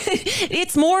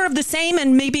 it's more of the same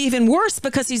and maybe even worse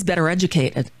because he's better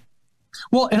educated.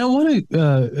 Well, and I want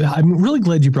to, I'm really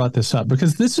glad you brought this up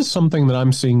because this is something that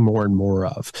I'm seeing more and more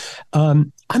of.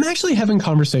 I'm actually having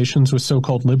conversations with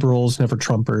so-called liberals, never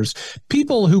Trumpers,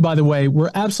 people who, by the way,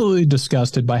 were absolutely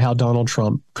disgusted by how Donald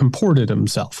Trump comported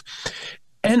himself.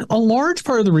 And a large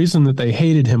part of the reason that they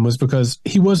hated him was because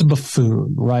he was a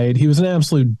buffoon, right? He was an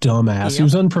absolute dumbass. Yep. He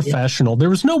was unprofessional. Yep. There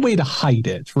was no way to hide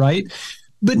it, right?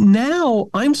 But now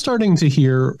I'm starting to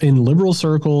hear in liberal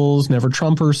circles, never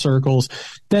Trumper circles,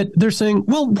 that they're saying,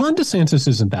 well, Ron DeSantis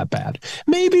isn't that bad.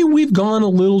 Maybe we've gone a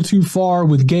little too far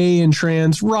with gay and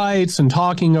trans rights and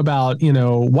talking about,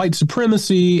 white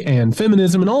supremacy and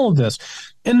feminism and all of this.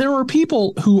 And there are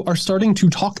people who are starting to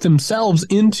talk themselves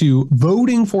into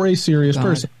voting for a serious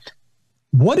person.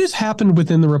 What has happened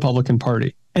within the Republican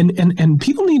Party? And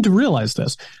people need to realize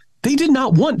this. They did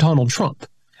not want Donald Trump.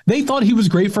 They thought he was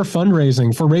great for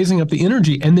fundraising, for raising up the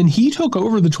energy, and then he took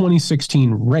over the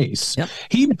 2016 race. Yep.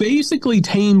 He basically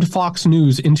tamed Fox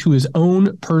News into his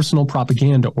own personal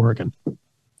propaganda organ.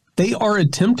 They are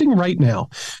attempting right now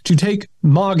to take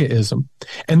MAGAism,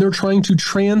 and they're trying to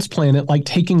transplant it like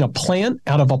taking a plant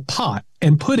out of a pot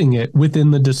and putting it within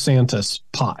the DeSantis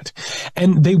pot.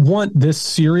 And they want this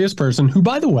serious person who,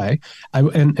 by the way,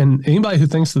 and anybody who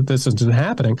thinks that this isn't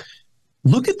happening,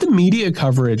 look at the media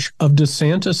coverage of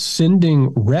DeSantis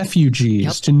sending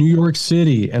refugees to New York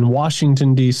City and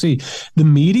Washington, D.C. The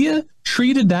media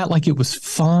treated that like it was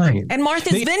fine. And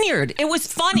Martha's Vineyard, it was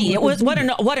funny. It was what an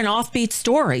offbeat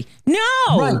story. No.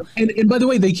 Right. And by the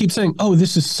way, they keep saying, oh,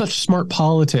 this is such smart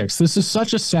politics. This is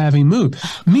such a savvy move.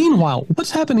 Meanwhile, what's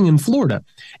happening in Florida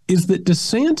is that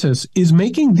DeSantis is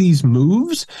making these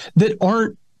moves that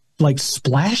aren't like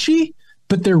splashy,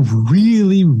 but they're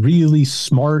really, really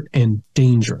smart and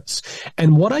dangerous.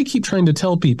 And what I keep trying to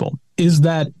tell people is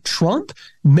that Trump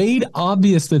made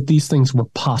obvious that these things were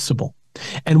possible.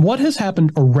 And what has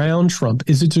happened around Trump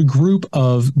is it's a group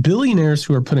of billionaires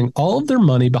who are putting all of their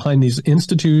money behind these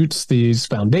institutes, these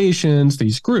foundations,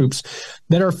 these groups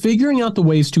that are figuring out the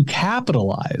ways to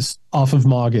capitalize off of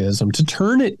MAGAism, to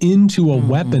turn it into a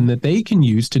weapon that they can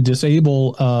use to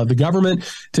disable the government,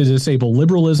 to disable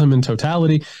liberalism in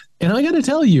totality. And I got to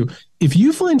tell you, if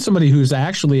you find somebody who's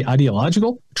actually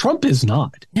ideological, Trump is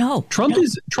not. No. Trump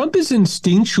is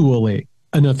instinctually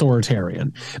an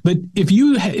authoritarian. But if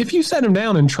you sat him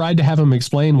down and tried to have him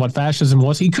explain what fascism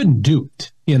was, he couldn't do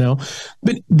it, you know.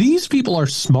 But these people are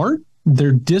smart,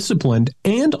 they're disciplined,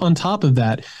 and on top of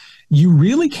that, you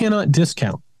really cannot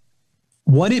discount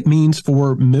what it means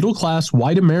for middle-class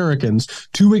white Americans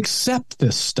to accept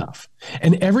this stuff.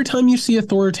 And every time you see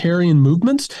authoritarian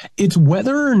movements, it's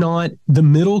whether or not the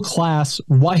middle-class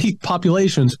white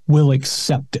populations will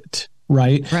accept it.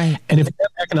 Right. And if we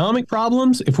have economic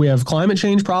problems, if we have climate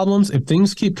change problems, if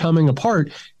things keep coming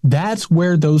apart, that's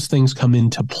where those things come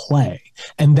into play.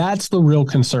 And that's the real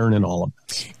concern in all of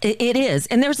this. It is.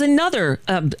 And there's another,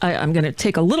 I'm going to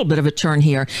take a little bit of a turn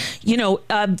here. You know,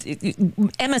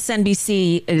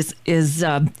 MSNBC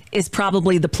is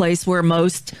probably the place where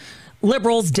most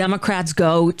liberals, Democrats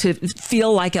go to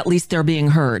feel like at least they're being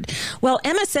heard. Well,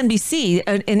 MSNBC,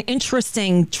 an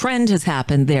interesting trend has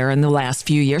happened there in the last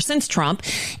few years since Trump,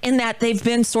 in that they've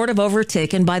been sort of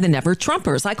overtaken by the Never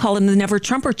Trumpers. I call them the Never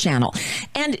Trumper channel.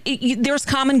 And there's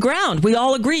common ground. We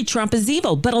all agree Trump is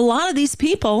evil. But a lot of these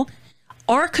people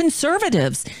are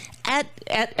conservatives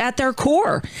at their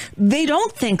core. They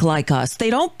don't think like us. They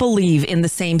don't believe in the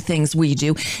same things we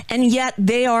do. And yet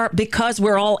they are, because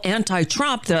we're all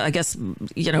anti-Trump, I guess,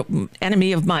 you know,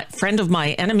 enemy of my friend of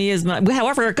my enemy is my,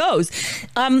 however it goes.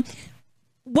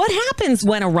 What happens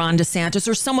when a Ron DeSantis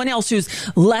or someone else who's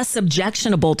less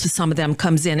objectionable to some of them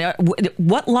comes in?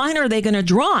 What line are they going to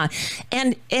draw?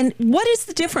 And what is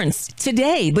the difference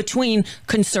today between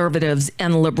conservatives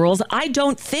and liberals? I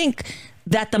don't think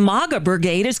that the MAGA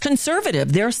brigade is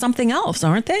conservative. They're something else,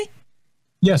 aren't they?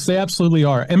 Yes, they absolutely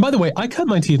are. And by the way, I cut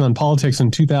my teeth on politics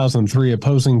in 2003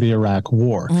 opposing the Iraq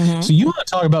War. So you want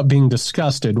to talk about being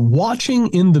disgusted, watching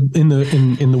in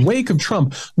the wake of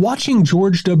Trump, watching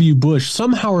George W. Bush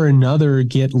somehow or another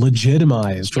get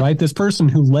legitimized, right? This person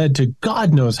who led to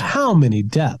God knows how many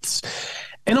deaths.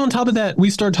 And on top of that,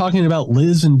 we start talking about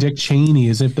Liz and Dick Cheney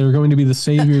as if they're going to be the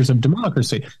saviors of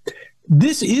democracy.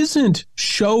 This isn't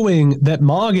showing that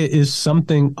MAGA is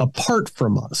something apart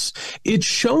from us. It's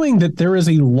showing that there is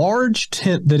a large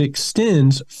tent that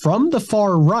extends from the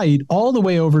far right all the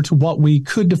way over to what we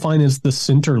could define as the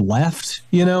center left.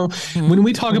 You know, when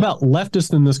we talk about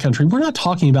leftists in this country, we're not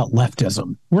talking about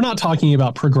leftism. We're not talking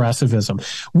about progressivism.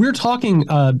 We're talking,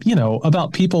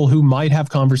 about people who might have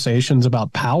conversations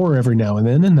about power every now and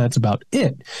then, and that's about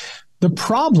it. The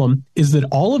problem is that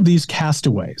all of these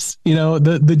castaways,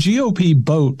 the GOP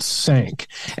boat sank,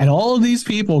 and all of these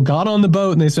people got on the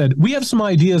boat and they said, we have some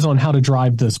ideas on how to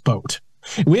drive this boat.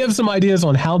 We have some ideas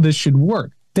on how this should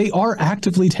work. They are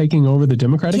actively taking over the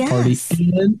Democratic Party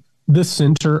and the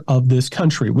center of this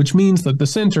country, which means that the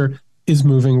center is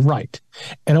moving right.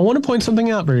 And I want to point something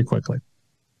out very quickly.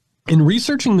 In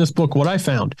researching this book, what I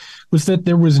found was that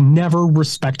there was never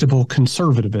respectable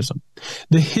conservatism.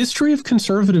 The history of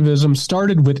conservatism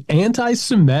started with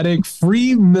anti-Semitic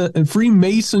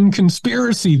Freemason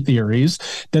conspiracy theories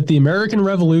that the American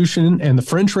Revolution and the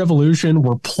French Revolution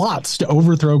were plots to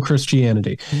overthrow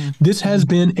Christianity. This has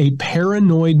been a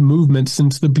paranoid movement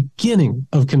since the beginning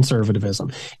of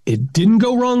conservatism. It didn't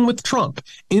go wrong with Trump.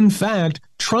 In fact,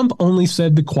 Trump only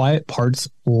said the quiet parts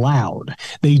loud.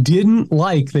 They didn't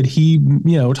like that he,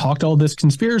 talked all this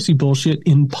conspiracy bullshit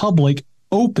in public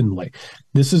openly.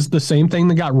 This is the same thing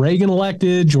that got Reagan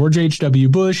elected, George H.W.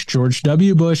 Bush, George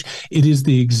W. Bush. It is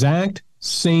the exact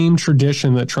same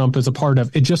tradition that Trump is a part of.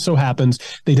 It just so happens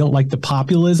they don't like the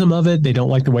populism of it. They don't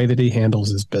like the way that he handles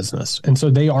his business. And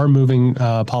so they are moving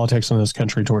politics in this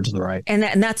country towards the right.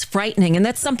 And that's frightening. And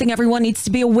that's something everyone needs to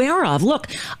be aware of. Look,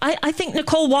 I think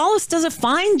Nicole Wallace does a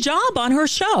fine job on her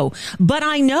show, but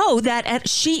I know that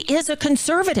she is a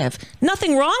conservative.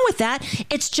 Nothing wrong with that.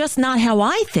 It's just not how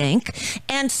I think.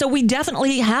 And so we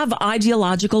definitely have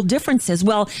ideological differences.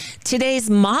 Well, today's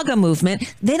MAGA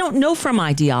movement, they don't know from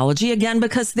ideology. Again,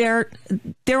 because they're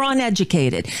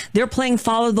uneducated. They're playing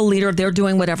follow the leader. They're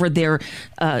doing whatever their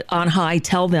on high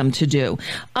tell them to do.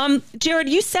 Jared,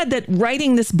 you said that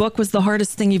writing this book was the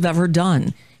hardest thing you've ever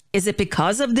done. Is it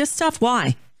because of this stuff?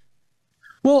 Why?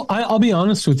 Well, I'll be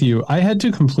honest with you. I had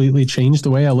to completely change the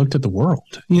way I looked at the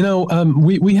world.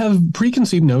 We have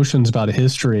preconceived notions about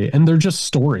history, and they're just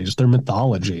stories. They're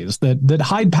mythologies that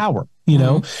hide power,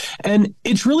 and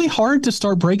it's really hard to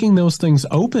start breaking those things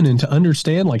open and to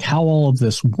understand like how all of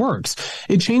this works.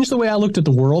 It changed the way I looked at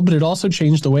the world, but it also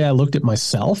changed the way I looked at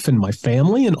myself and my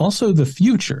family and also the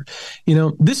future.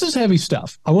 This is heavy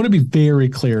stuff. I want to be very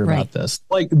clear about this.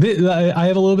 Like I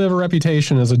have a little bit of a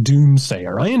reputation as a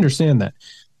doomsayer. I understand that.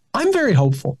 I'm very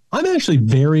hopeful. I'm actually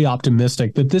very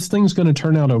optimistic that this thing's going to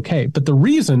turn out okay. But the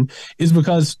reason is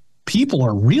because people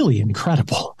are really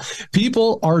incredible.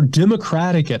 People are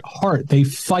democratic at heart. They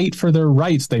fight for their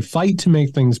rights. They fight to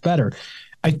make things better.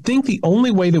 I think the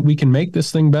only way that we can make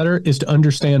this thing better is to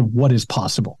understand what is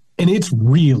possible. And it's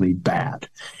really bad.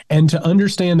 And to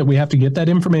understand that we have to get that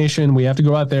information, we have to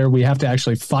go out there, we have to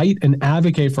actually fight and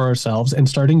advocate for ourselves and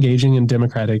start engaging in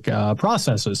democratic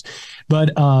processes.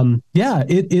 But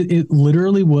it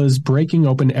literally was breaking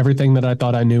open everything that I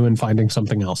thought I knew and finding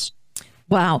something else.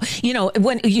 Wow.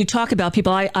 When you talk about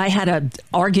people, I had an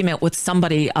argument with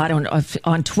somebody, I don't know,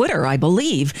 on Twitter, I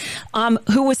believe,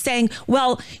 who was saying,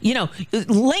 well,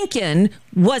 Lincoln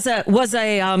was a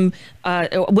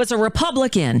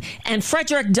Republican and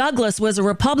Frederick Douglass was a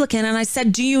Republican. And I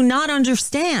said, do you not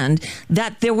understand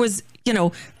that there was,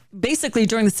 basically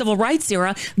during the civil rights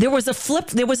era, there was a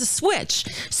switch.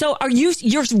 So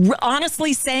you're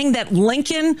honestly saying that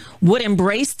Lincoln would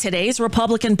embrace today's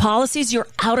Republican policies? You're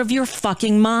out of your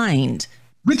fucking mind.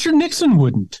 Richard Nixon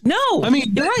wouldn't. No, I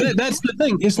mean, that's the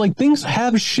thing. It's like things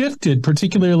have shifted,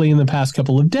 particularly in the past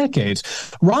couple of decades.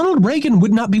 Ronald Reagan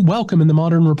would not be welcome in the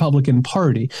modern Republican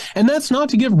Party. And that's not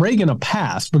to give Reagan a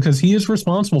pass because he is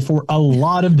responsible for a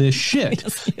lot of this shit.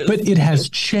 Yes. But it has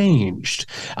changed.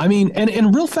 I mean,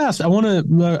 and real fast, I want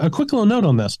a quick little note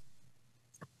on this.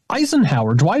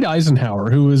 Dwight Eisenhower,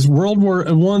 who is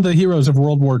one of the heroes of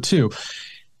World War II,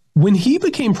 when he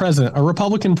became president, a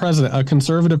Republican president, a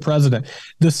conservative president,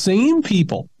 the same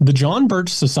people, the John Birch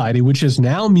Society, which is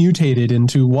now mutated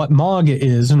into what MAGA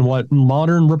is and what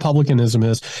modern Republicanism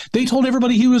is, they told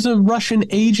everybody he was a Russian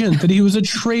agent, that he was a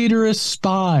traitorous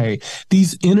spy.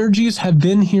 These energies have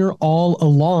been here all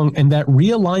along, and that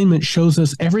realignment shows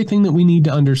us everything that we need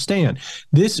to understand.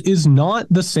 This is not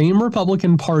the same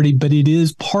Republican Party, but it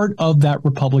is part of that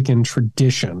Republican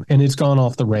tradition, and it's gone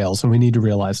off the rails, and we need to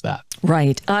realize that.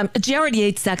 Right. Jared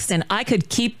Yates Sexton, I could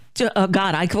keep,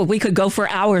 we could go for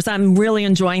hours. I'm really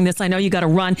enjoying this. I know you got to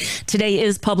run. Today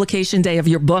is publication day of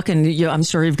your book, and I'm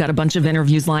sure you've got a bunch of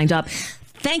interviews lined up.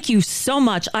 Thank you so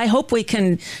much. I hope we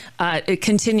can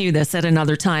continue this at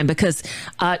another time because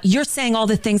you're saying all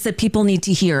the things that people need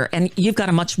to hear, and you've got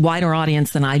a much wider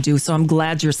audience than I do, so I'm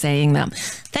glad you're saying them.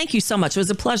 Thank you so much. It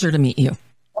was a pleasure to meet you.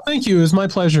 Thank you. It was my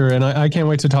pleasure. And I can't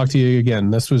wait to talk to you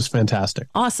again. This was fantastic.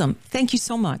 Awesome. Thank you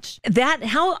so much.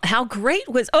 How great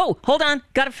was, hold on.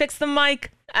 Got to fix the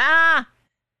mic.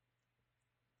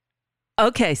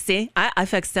 Okay. See, I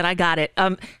fixed it. I got it.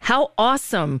 How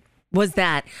awesome was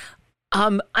that?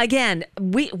 Again,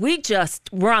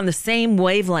 we're on the same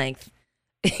wavelength,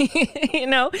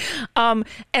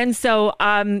 and so,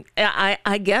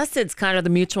 I guess it's kind of the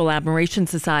Mutual Admiration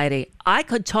Society. I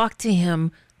could talk to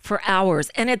him for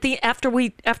hours. And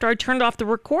after I turned off the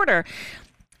recorder,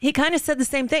 he kind of said the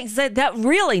same thing. He said that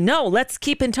let's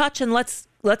keep in touch and let's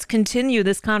continue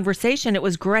this conversation. It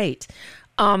was great.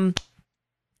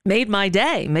 Made my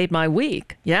day, made my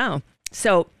week. Yeah.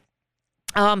 So,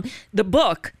 the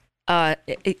book, I'll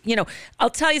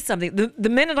tell you something. The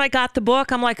minute I got the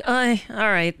book, I'm like, all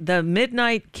right, The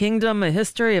Midnight Kingdom, A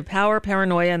History of Power,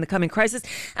 Paranoia, and the Coming Crisis.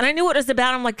 And I knew what it was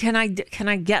about. I'm like, can I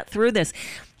get through this?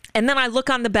 And then I look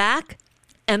on the back,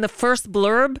 and the first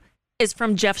blurb is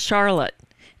from Jeff Charlotte.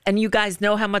 And you guys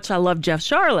know how much I love Jeff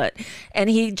Charlotte. And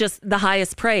he just the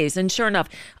highest praise. And sure enough,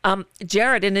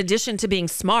 Jared, in addition to being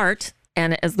smart,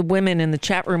 and as the women in the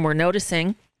chat room were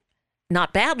noticing,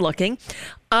 not bad looking,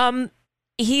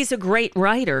 he's a great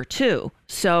writer, too.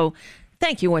 So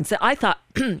thank you, Winston. I thought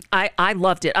I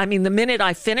loved it. I mean, the minute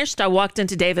I finished, I walked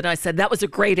into David and I said, that was a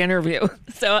great interview.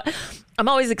 So I'm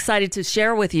always excited to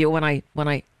share with you when I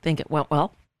think it went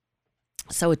well.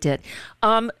 So it did.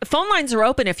 Phone lines are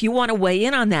open if you want to weigh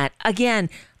in on that. Again,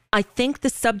 I think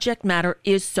the subject matter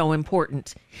is so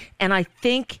important. And I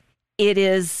think it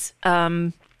is,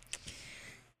 I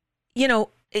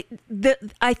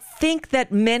think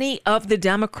that many of the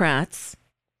Democrats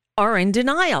are in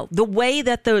denial. The way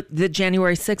that the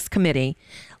January 6th committee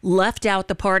left out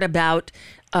the part about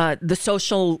the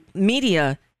social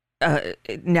media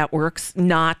networks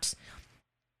not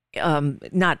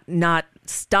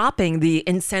stopping the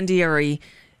incendiary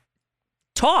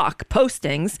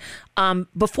postings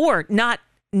before,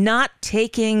 not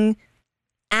taking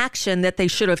action that they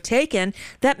should have taken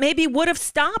that maybe would have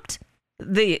stopped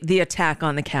the attack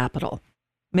on the Capitol.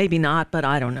 Maybe not, but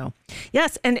I don't know.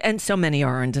 Yes, and so many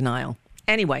are in denial.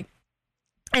 Anyway,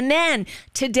 and then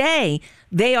today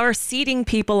they are seating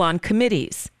people on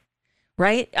committees,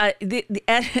 right?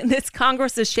 This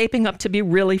Congress is shaping up to be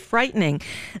really frightening.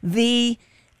 The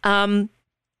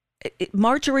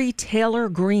Marjorie Taylor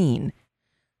Greene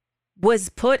was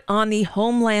put on the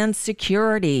Homeland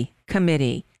Security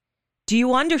Committee. Do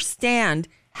you understand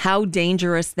how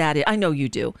dangerous that is? I know you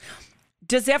do.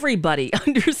 Does everybody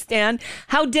understand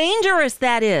how dangerous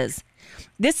that is?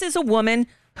 This is a woman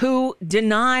who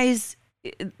denies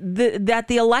that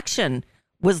the election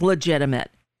was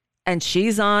legitimate, and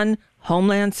she's on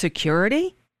Homeland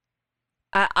Security.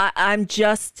 I'm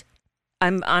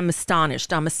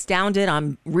astonished. I'm astounded.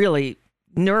 I'm really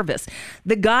nervous.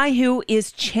 The guy who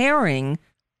is chairing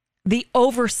the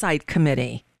Oversight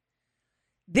Committee.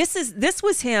 This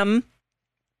was him.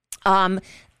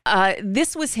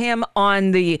 This was him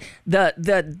on the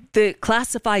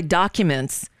classified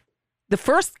documents. The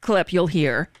first clip you'll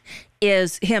hear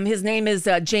is him. His name is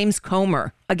James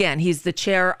Comer. Again, he's the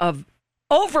chair of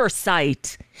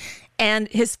Oversight. And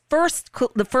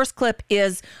the first clip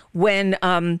is when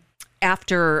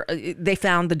after they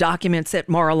found the documents at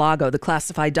Mar-a-Lago, the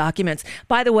classified documents.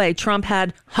 By the way, Trump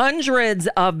had hundreds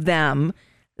of them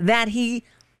that he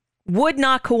would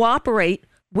not cooperate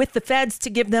with the feds to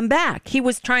give them back. He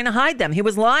was trying to hide them. He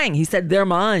was lying. He said, they're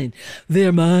mine.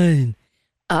 They're mine.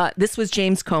 This was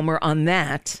James Comer on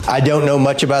that. I don't know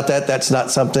much about that. That's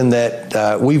not something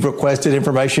that we've requested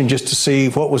information just to see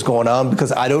what was going on,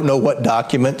 because I don't know what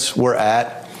documents were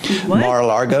at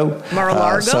Mar-a-Lago.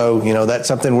 Mar-a-Lago? So, that's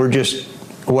something we're just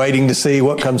waiting to see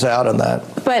what comes out on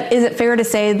that. But is it fair to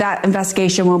say that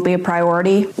investigation won't be a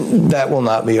priority? That will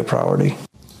not be a priority.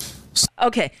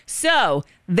 Okay, so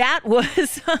that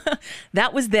was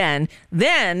then.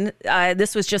 Then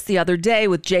this was just the other day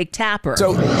with Jake Tapper.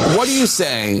 So what do you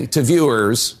say to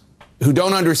viewers who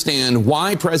don't understand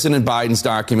why President Biden's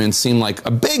documents seem like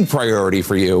a big priority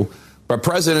for you, but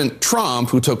President Trump,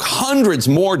 who took hundreds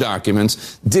more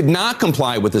documents, did not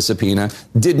comply with the subpoena,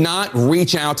 did not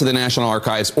reach out to the National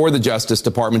Archives or the Justice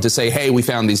Department to say, hey, we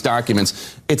found these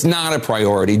documents. It's not a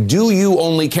priority. Do you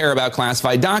only care about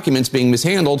classified documents being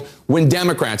mishandled when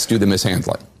Democrats do the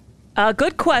mishandling?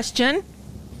 Good question.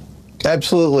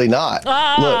 Absolutely not.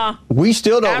 Look, we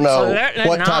still don't know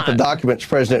what type of documents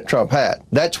President Trump had.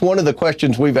 That's one of the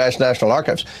questions we've asked National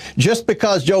Archives. Just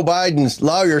because Joe Biden's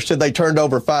lawyers said they turned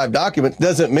over 5 documents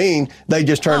doesn't mean they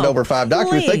just turned over 5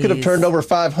 documents. They could have turned over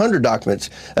 500 documents.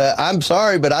 I'm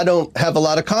sorry, but I don't have a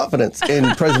lot of confidence in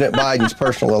President Biden's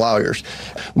personal lawyers.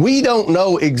 We don't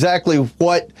know exactly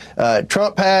what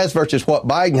Trump has versus what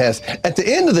Biden has. At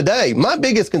the end of the day, my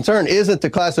biggest concern isn't the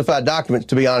classified documents,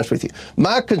 to be honest with you.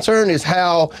 My concern is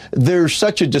how there's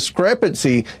such a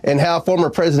discrepancy in how former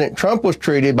President Trump was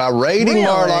treated by raiding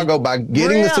Mar-a-Lago, by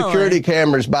getting the security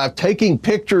cameras, by taking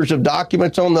pictures of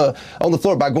documents on the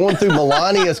floor, by going through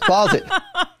Melania's closet.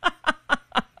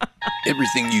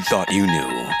 Everything you thought you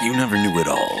knew, you never knew it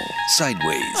all.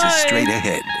 Sideways is straight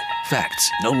ahead. Facts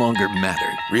no longer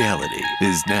matter. Reality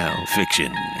is now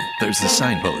fiction. There's a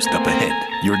signpost up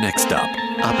ahead. Your next stop,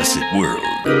 opposite world.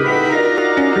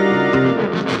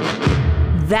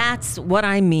 That's what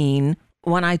I mean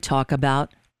when I talk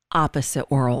about opposite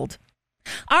world.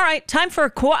 All right, time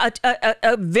for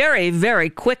a very, very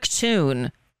quick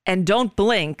tune. And don't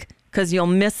blink, because you'll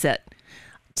miss it.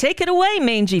 Take it away,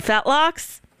 mangy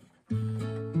fatlocks.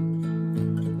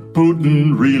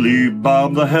 Putin really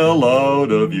bombed the hell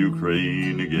out of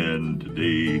Ukraine again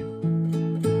today.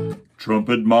 Trump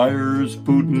admires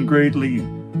Putin greatly,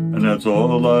 and that's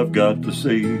all I've got to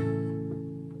say.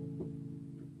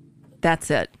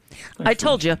 That's it. I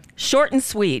told you, short and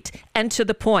sweet and to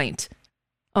the point.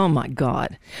 Oh my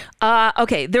God.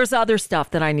 Okay, there's other stuff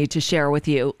that I need to share with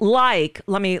you. Like,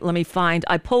 let me find.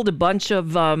 I pulled a bunch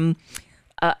of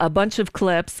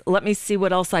clips. Let me see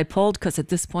what else I pulled, because at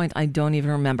this point I don't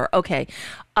even remember. Okay.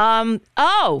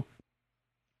 Oh.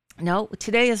 No,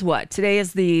 today is what? Today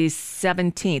is the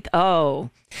 17th. Oh.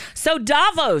 So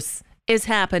Davos is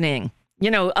happening.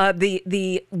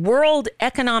 The World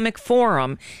Economic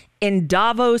Forum in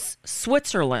Davos,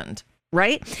 Switzerland,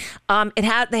 right?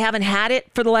 They haven't had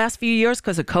it for the last few years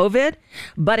because of COVID,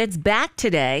 but it's back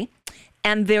today,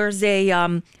 and there's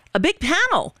a big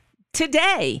panel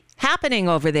today happening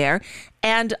over there,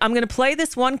 and I'm going to play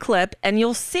this one clip, and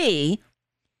you'll see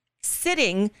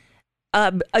sitting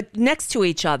next to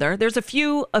each other. There's a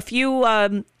few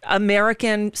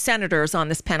American senators on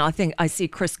this panel. I think I see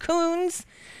Chris Coons,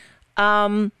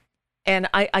 and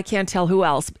I can't tell who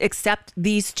else except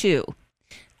these two.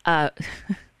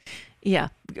 Yeah,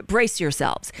 brace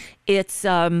yourselves. It's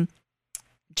Joe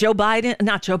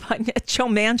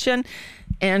Manchin,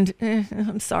 and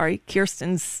I'm sorry,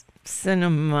 Kirsten's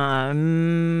Sinema.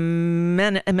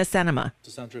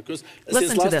 Because Listen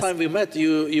since to last this. time we met,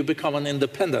 you become an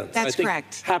independent. That's I think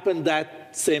correct. Happened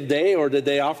that same day or the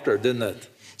day after, didn't it?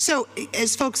 So,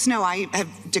 as folks know, I have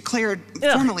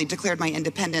formally declared my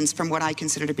independence from what I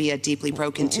consider to be a deeply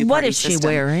broken two-party system. What is she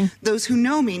wearing? Those who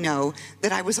know me know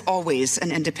that I was always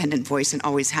an independent voice and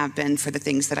always have been for the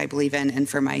things that I believe in and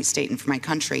for my state and for my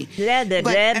country. Blah, blah,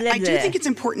 But blah, blah, I do blah. think it's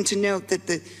important to note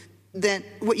that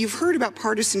what you've heard about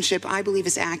partisanship, I believe,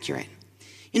 is accurate.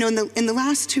 You know, in the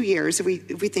last 2 years, if we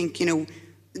think, you know,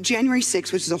 January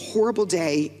 6th, which is a horrible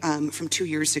day from 2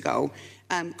 years ago,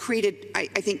 created, I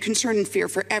think, concern and fear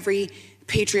for every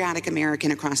patriotic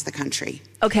American across the country.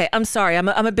 Okay, I'm sorry. I'm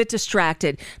a bit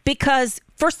distracted because,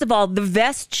 first of all, the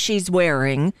vest she's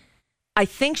wearing, I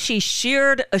think she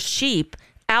sheared a sheep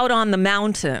out on the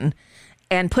mountain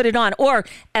and put it on. Or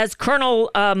as Colonel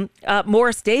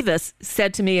Morris Davis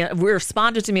said to me,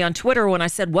 responded to me on Twitter when I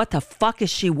said, what the fuck is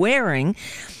she wearing?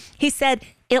 He said,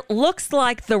 it looks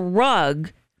like the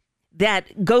rug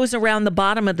that goes around the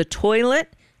bottom of the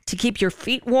toilet to keep your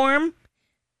feet warm.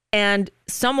 And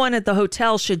someone at the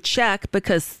hotel should check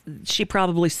because she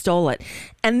probably stole it.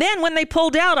 And then when they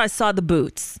pulled out, I saw the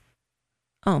boots.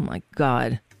 Oh, my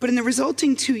God. But in the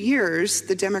resulting 2 years,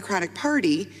 the Democratic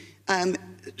Party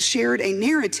shared a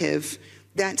narrative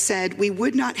that said we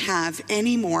would not have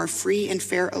any more free and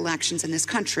fair elections in this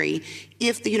country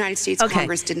if the United States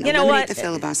Congress didn't eliminate the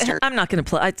filibuster. I'm not going to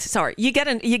play. Sorry. You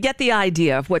get the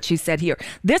idea of what she said here.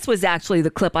 This was actually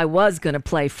the clip I was going to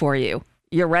play for you.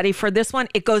 You're ready for this one?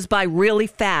 It goes by really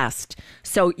fast.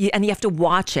 And you have to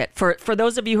watch it. For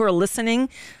those of you who are listening,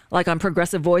 like on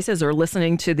Progressive Voices or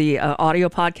listening to the audio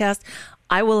podcast,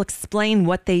 I will explain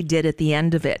what they did at the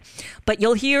end of it. But you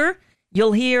will hear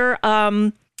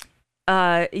Difference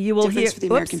for the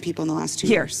American people in the last 2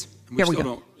 years. And Here we we still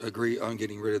go. don't agree on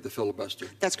getting rid of the filibuster.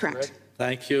 That's correct.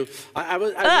 Thank you.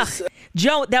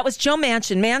 Joe, that was Joe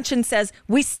Manchin. Manchin says,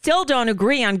 we still don't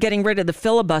agree on getting rid of the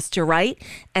filibuster, right?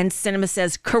 And Sinema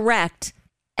says, correct.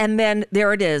 And then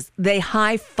there it is. They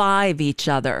high five each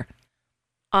other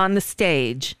on the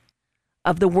stage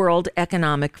of the World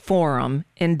Economic Forum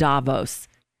in Davos.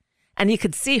 And you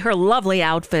could see her lovely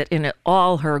outfit in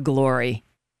all her glory.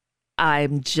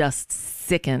 I'm just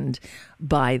sickened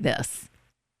by this.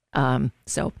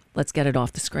 So let's get it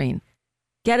off the screen.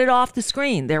 Get it off the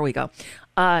screen. There we go.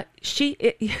 Taryn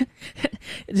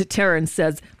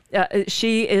says,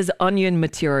 she is onion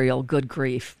material. Good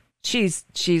grief.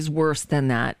 She's worse than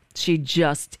that. She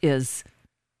just is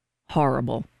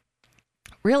horrible.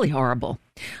 Really horrible.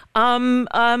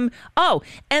 Oh,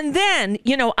 and then,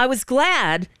 I was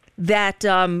glad that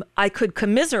I could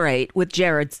commiserate with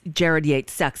Jared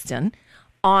Yates Sexton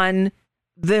on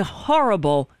the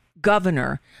horrible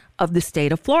governor of the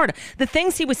state of Florida. The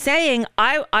things he was saying,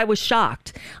 I was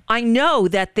shocked. I know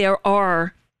that there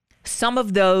are some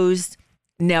of those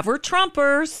never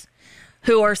Trumpers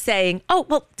who are saying, oh,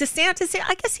 well, DeSantis,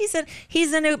 I guess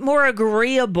he's a more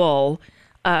agreeable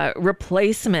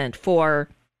replacement for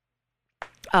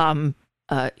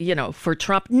for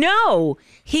Trump. No,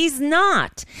 he's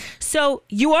not. So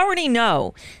you already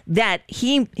know that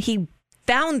he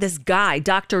found this guy,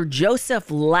 Dr. Joseph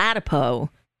Ladapo,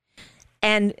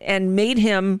 and made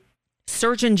him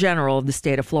Surgeon General of the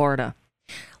state of Florida.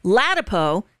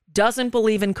 Ladapo doesn't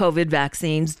believe in COVID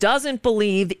vaccines, doesn't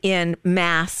believe in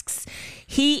masks.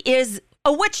 He is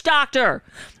a witch doctor.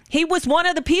 He was one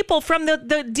of the people from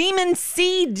the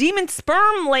demon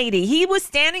sperm lady. He was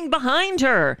standing behind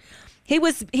her. He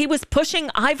was pushing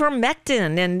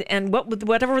ivermectin and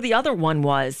whatever the other one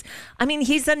was. I mean,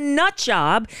 he's a nut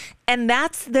job, and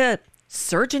that's the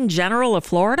Surgeon General of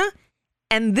Florida.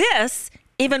 And this,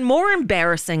 even more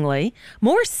embarrassingly,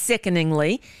 more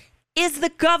sickeningly, is the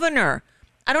governor.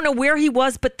 I don't know where he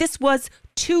was, but this was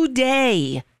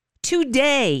today.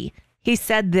 Today, he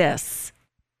said this.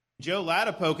 Joe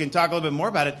Ladapo can talk a little bit more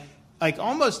about it. Like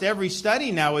almost every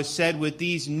study now has said with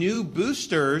these new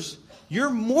boosters, you're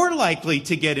more likely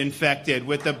to get infected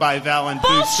with the bivalent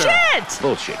booster.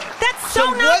 Bullshit. That's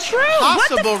so not true. What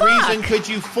possible the fuck? reason could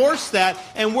you force that?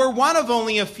 And we're one of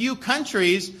only a few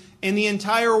countries in the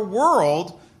entire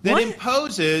world that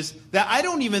imposes that. I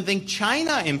don't even think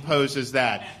China imposes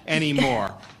that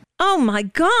anymore. Oh my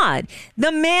God.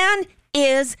 The man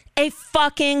is a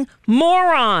fucking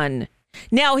moron.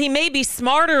 Now, he may be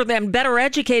smarter than, better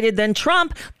educated than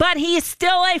Trump, but he's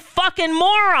still a fucking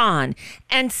moron.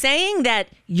 And saying that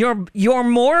you're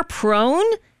more prone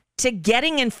to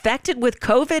getting infected with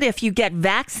COVID if you get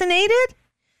vaccinated,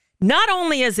 not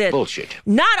only is it bullshit,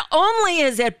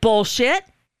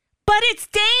 but it's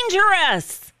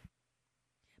dangerous.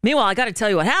 Meanwhile, I got to tell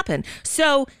you what happened.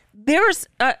 So there's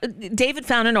David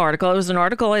found an article. It was an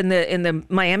article in the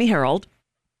Miami Herald,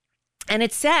 and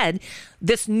it said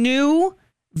this new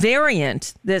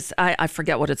variant. This I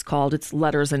forget what it's called. It's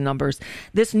letters and numbers.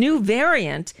 This new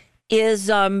variant is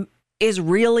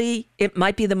really, it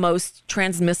might be the most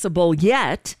transmissible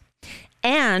yet,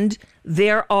 and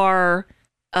there are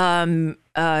the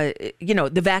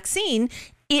vaccine.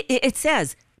 It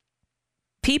says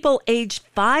people aged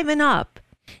 5 and up,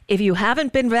 if you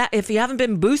haven't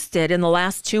been boosted in the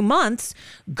last 2 months,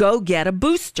 go get a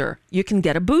booster. You can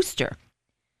get a booster.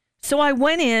 So I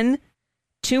went in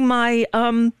to my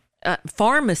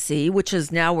pharmacy, which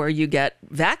is now where you get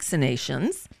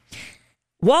vaccinations,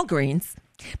 Walgreens,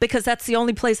 because that's the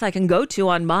only place I can go to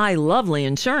on my lovely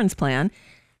insurance plan,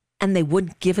 and they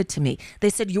wouldn't give it to me. They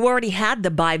said, you already had the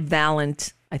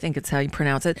bivalent, I think it's how you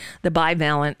pronounce it, the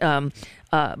bivalent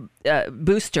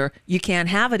booster. You can't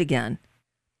have it again.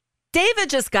 David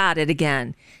just got it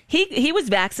again. He was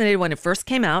vaccinated when it first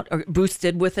came out, or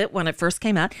boosted with it when it first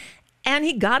came out, and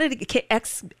he got it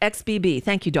XBB.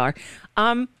 Thank you, Dar.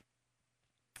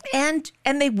 And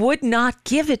they would not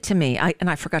give it to me.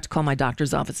 I forgot to call my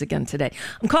doctor's office again today.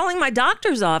 I'm calling my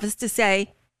doctor's office to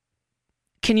say,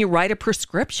 can you write a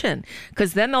prescription?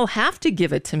 Because then they'll have to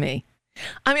give it to me.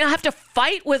 I mean, I have to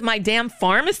fight with my damn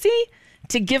pharmacy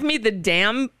to give me the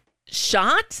damn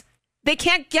shot. They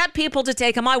can't get people to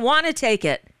take them. I want to take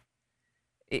it.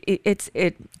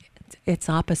 It's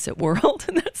opposite world.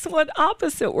 And that's what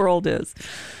opposite world is.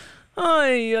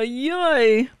 Ay, ay,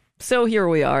 ay. So here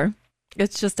we are.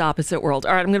 It's just opposite world.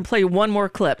 All right, I'm going to play you one more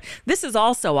clip. This is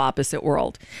also opposite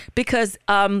world because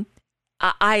I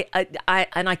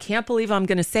can't believe I'm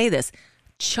going to say this.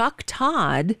 Chuck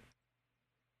Todd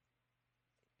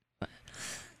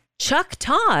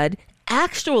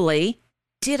actually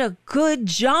did a good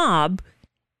job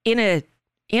in an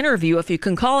interview, if you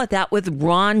can call it that, with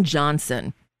Ron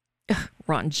Johnson. Ugh,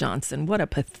 Ron Johnson, what a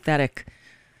pathetic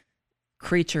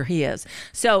creature he is.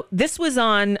 So this was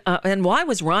on, and why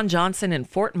was Ron Johnson in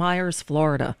Fort Myers,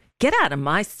 Florida? Get out of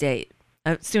my state.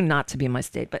 Soon not to be my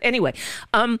state, but anyway,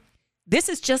 this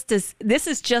is just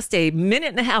a minute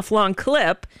and a half long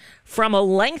clip from a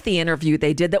lengthy interview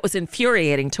they did that was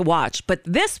infuriating to watch. But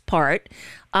this part,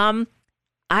 I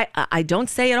don't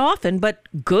say it often, but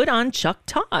good on Chuck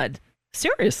Todd.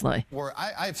 Seriously.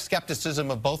 I have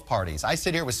skepticism of both parties. I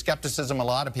sit here with skepticism of a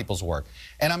lot of people's work.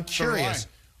 And I'm curious,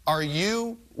 were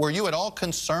you at all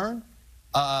concerned?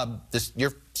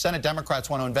 Your Senate Democrats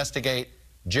want to investigate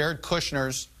Jared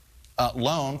Kushner's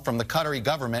loan from the Qatari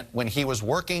government when he was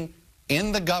working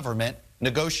in the government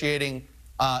negotiating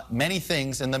many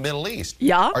things in the Middle East.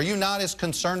 Yeah. Are you not as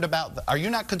concerned about that? Are you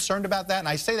not concerned about that? And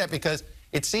I say that because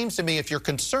it seems to me if you're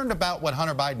concerned about what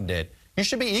Hunter Biden did, you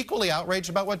should be equally outraged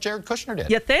about what Jared Kushner did.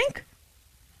 You think?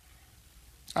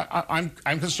 I'm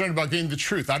concerned about getting the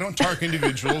truth. I don't target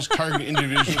individuals.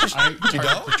 You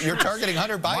don't? You're targeting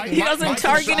Hunter Biden. He doesn't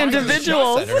target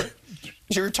individuals.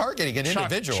 You're targeting an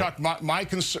individual. Chuck, my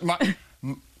concern,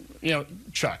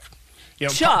 Chuck.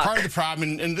 Chuck. Part of the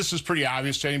problem, and this is pretty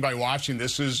obvious to anybody watching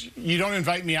this, is you don't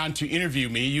invite me on to interview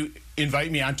me. You invite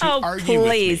me on to argue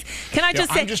with me. Can I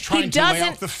just say, I'm just trying to lay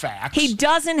out the facts. He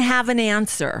doesn't have an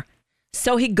answer,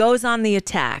 so he goes on the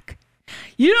attack.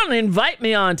 You don't invite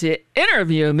me on to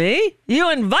interview me.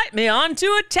 You invite me on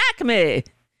to attack me.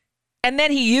 And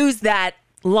then he used that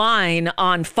line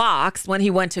on Fox when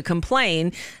he went to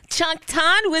complain. Chuck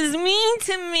Todd was mean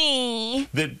to me.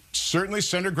 That certainly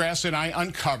Senator Grass and I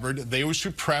uncovered. They were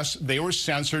suppressed. They were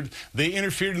censored. They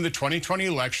interfered in the 2020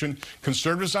 election.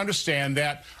 Conservatives understand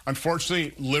that.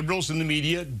 Unfortunately, liberals in the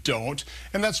media don't.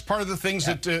 And that's part of the things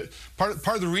that, part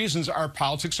of the reasons our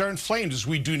politics are inflamed is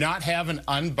we do not have an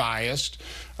unbiased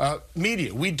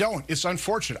media. We don't. It's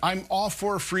unfortunate. I'm all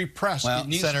for a free press. It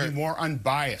needs to be more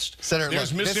unbiased. Senator,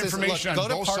 there's misinformation on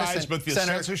both sides, but the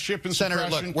censorship and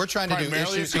suppression look, we're trying to do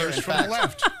issues here and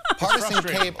facts. Partisan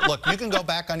cable. Look, you can go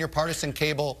back on your partisan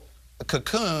cable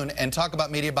cocoon and talk about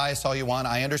media bias all you want.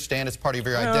 I understand it's part of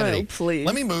your identity. Please.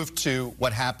 Let me move to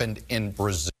what happened in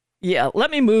Brazil. Yeah, let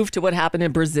me move to what happened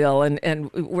in Brazil,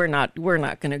 and we're not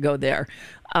going to go there.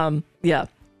 One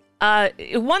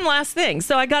last thing.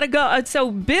 So I got to go. So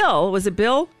Bill, was it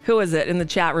Bill? Who is it in the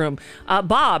chat room?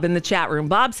 Bob in the chat room.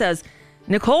 Bob says,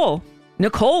 Nicole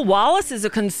Wallace is a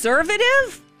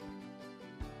conservative?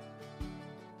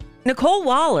 Nicole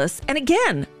Wallace, and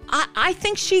again, I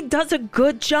think she does a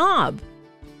good job.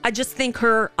 I just think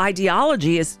her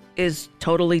ideology is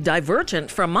totally divergent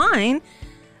from mine,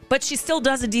 but she still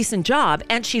does a decent job,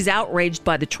 and she's outraged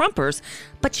by the Trumpers,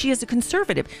 but she is a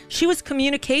conservative. She was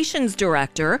communications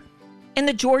director in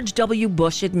the George W.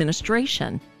 Bush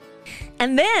administration.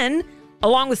 And then,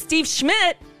 along with Steve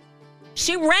Schmidt,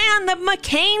 she ran the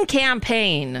McCain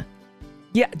campaign.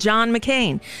 Yeah, John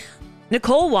McCain.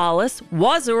 Nicole Wallace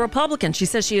was a Republican. She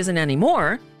says she isn't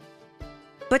anymore,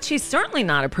 but she's certainly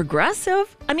not a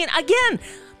progressive. I mean, again,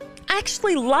 I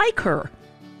actually like her.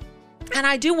 And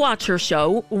I do watch her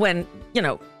show when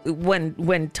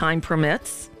time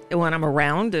permits, when I'm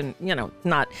around and,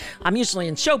 I'm usually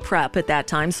in show prep at that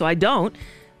time, so I don't.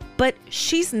 But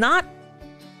she's not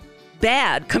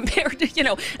bad compared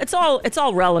to, it's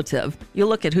all relative. You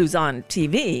look at who's on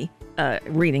TV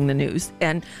reading the news,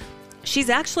 and she's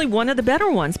actually one of the better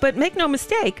ones. But make no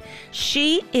mistake,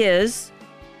 she is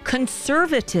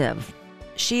conservative.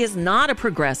 She is not a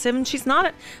progressive, and she's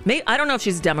not I don't know if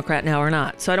she's a Democrat now or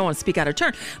not, so I don't want to speak out of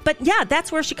turn. But yeah,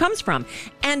 that's where she comes from.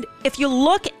 And if you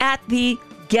look at the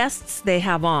guests they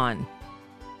have on,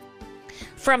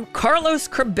 from Carlos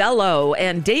Curbelo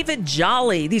and David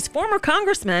Jolly, these former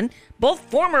congressmen, both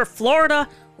former Florida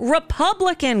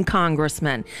Republican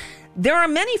congressmen. There are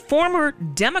many former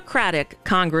Democratic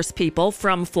congresspeople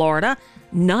from Florida.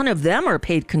 None of them are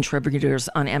paid contributors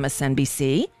on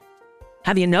MSNBC.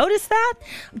 Have you noticed that?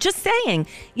 Just saying,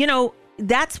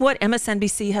 that's what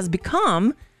MSNBC has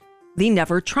become, the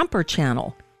Never Trumper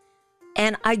channel.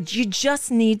 And you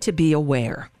just need to be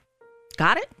aware.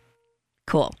 Got it?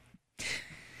 Cool.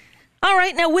 All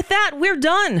right. Now with that, we're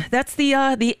done. That's the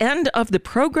end of the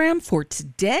program for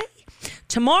today.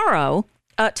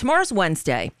 Tomorrow's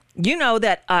Wednesday. You know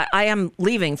that I am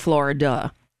leaving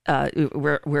Florida.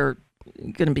 We're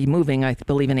going to be moving, I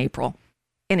believe, in April.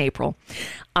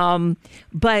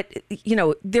 But,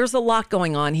 there's a lot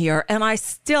going on here. And I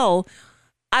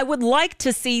would like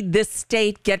to see this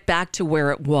state get back to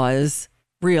where it was,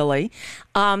 really.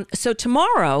 So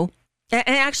tomorrow, and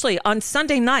actually on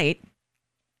Sunday night,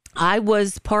 I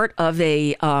was part of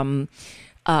a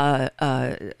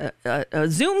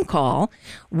Zoom call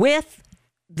with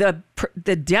the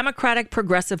Democratic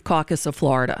Progressive Caucus of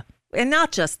Florida. And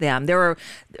not just them. There are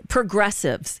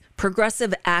progressive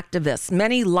activists,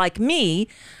 many like me,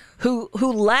 who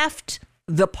left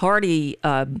the party,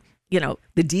 the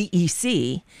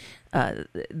DEC,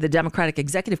 the Democratic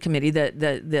Executive Committee,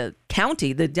 the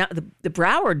county, the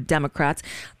Broward Democrats,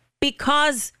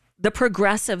 because the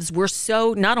progressives were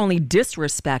so not only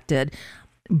disrespected,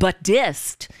 but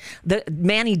dissed.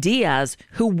 Manny Diaz,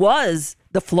 who was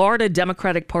the Florida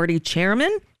Democratic Party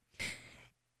chairman,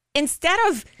 instead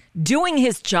of doing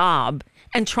his job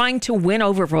and trying to win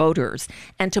over voters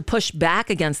and to push back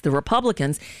against the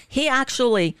Republicans, he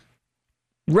actually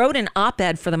wrote an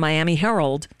op-ed for the Miami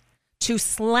Herald to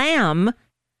slam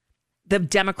the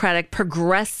Democratic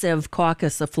Progressive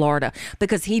Caucus of Florida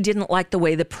because he didn't like the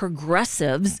way the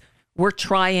progressives were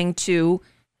trying to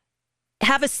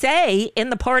have a say in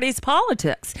the party's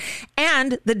politics.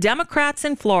 And the Democrats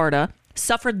in Florida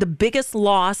suffered the biggest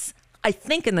loss, I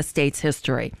think, in the state's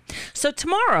history. So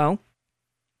tomorrow,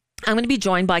 I'm going to be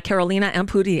joined by Carolina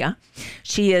Ampudia.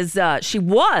 She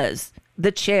was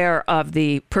the chair of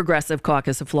the Progressive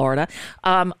Caucus of Florida.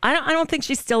 I don't think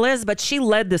she still is, but she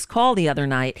led this call the other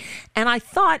night. And I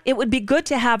thought it would be good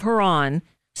to have her on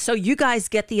so you guys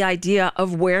get the idea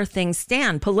of where things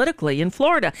stand politically in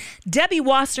Florida. Debbie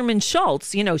Wasserman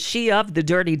Schultz, she of the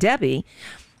Dirty Debbie,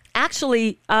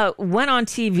 actually went on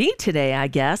TV today, I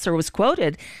guess, or was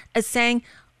quoted as saying,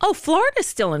 "Oh, Florida's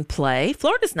still in play.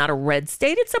 Florida's not a red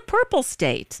state. It's a purple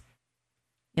state."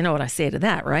 You know what I say to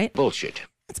that, right? Bullshit.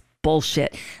 It's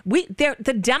bullshit.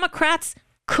 The Democrats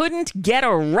couldn't get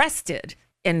arrested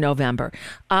in November.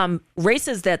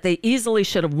 Races that they easily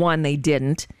should have won, they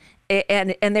didn't.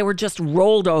 And they were just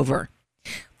rolled over.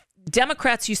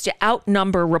 Democrats used to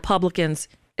outnumber Republicans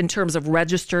in terms of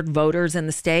registered voters in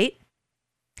the state.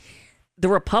 The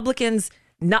Republicans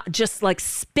not just like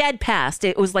sped past.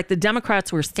 It was like the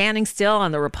Democrats were standing still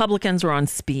and the Republicans were on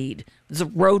speed. It was a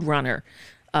road runner.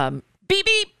 Beep,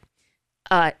 beep.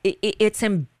 It's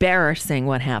embarrassing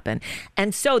what happened.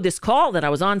 And so this call that I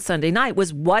was on Sunday night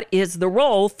was, what is the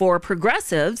role for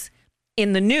progressives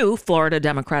in the new Florida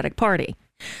Democratic Party?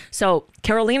 So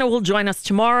Carolina will join us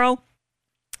tomorrow,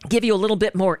 give you a little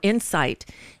bit more insight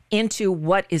into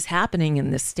what is happening in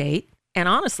this state and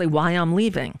honestly why I'm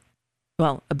leaving.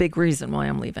 Well, a big reason why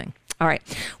I'm leaving. All right.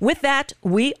 With that,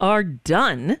 we are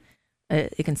done.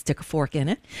 You can stick a fork in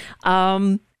it.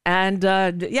 And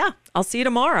I'll see you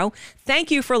tomorrow.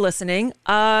 Thank you for listening.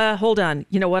 Hold on.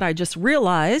 You know what? I just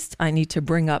realized I need to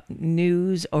bring up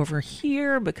news over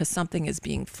here because something is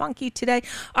being funky today.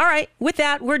 All right. With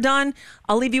that, we're done.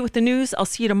 I'll leave you with the news. I'll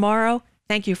see you tomorrow.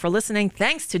 Thank you for listening.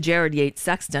 Thanks to Jared Yates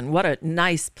Sexton. What a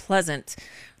nice, pleasant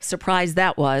surprise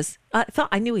that was.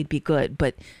 I knew he'd be good,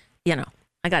 but,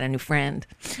 I got a new friend.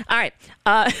 All right.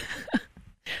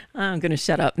 I'm going to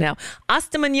shut up now.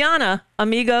 Hasta mañana,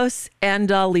 amigos. And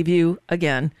I'll leave you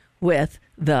again with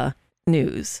the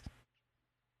news.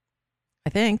 I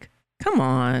think. Come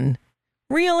on.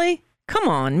 Really? Come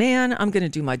on, man. I'm going to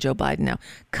do my Joe Biden now.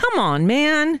 Come on,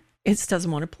 man. It just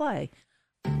doesn't want to play.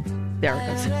 There it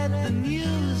goes.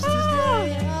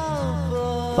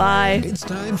 Bye. It's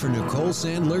time for Nicole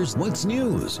Sandler's What's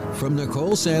News from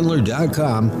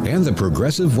NicoleSandler.com and the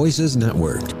Progressive Voices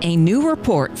Network. A new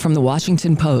report from the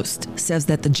Washington Post says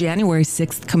that the January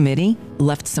 6th committee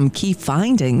left some key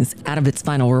findings out of its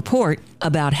final report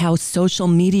about how social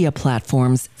media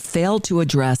platforms failed to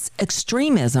address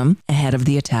extremism ahead of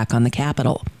the attack on the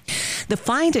Capitol. The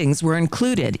findings were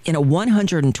included in a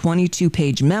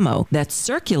 122-page memo that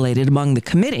circulated among the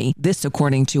committee, this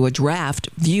according to a draft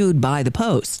viewed by the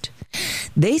Post.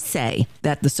 They say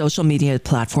that the social media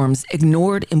platforms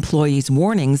ignored employees'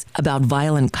 warnings about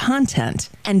violent content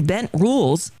and bent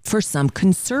rules for some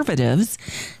conservatives,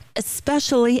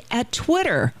 especially at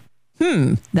Twitter.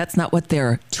 That's not what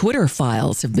their Twitter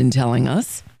files have been telling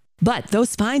us. But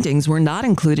those findings were not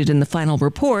included in the final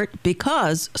report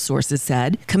because, sources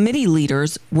said, committee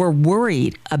leaders were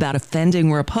worried about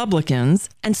offending Republicans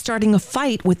and starting a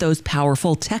fight with those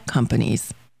powerful tech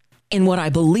companies. In what I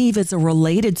believe is a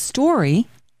related story,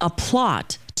 a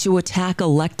plot to attack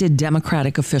elected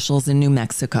Democratic officials in New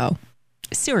Mexico.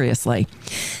 Seriously,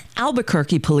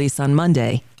 Albuquerque police on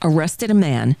Monday arrested a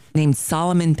man named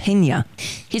Solomon Pena.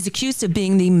 He's accused of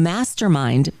being the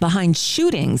mastermind behind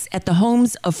shootings at the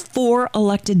homes of 4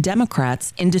 elected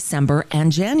Democrats in December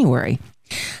and January.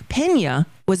 Pena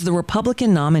was the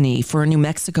Republican nominee for a New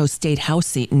Mexico state House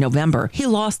seat in November. He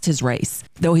lost his race,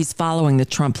 though he's following the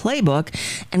Trump playbook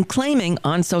and claiming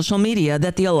on social media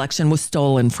that the election was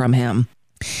stolen from him.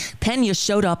 Pena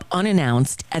showed up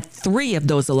unannounced at 3 of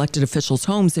those elected officials'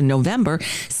 homes in November,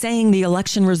 saying the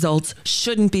election results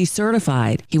shouldn't be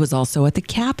certified. He was also at the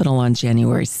Capitol on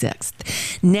January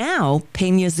 6th. Now,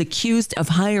 Pena is accused of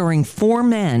hiring 4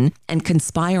 men and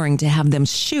conspiring to have them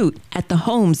shoot at the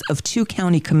homes of 2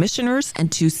 county commissioners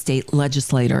and 2 state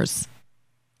legislators.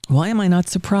 Why am I not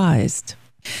surprised?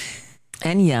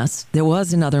 And yes, there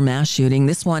was another mass shooting,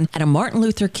 this one at a Martin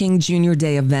Luther King Jr.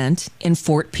 Day event in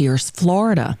Fort Pierce,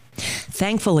 Florida.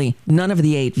 Thankfully, none of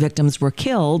the 8 victims were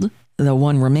killed, though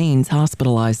 1 remains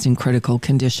hospitalized in critical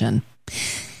condition.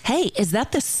 Hey, is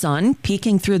that the sun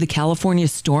peeking through the California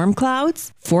storm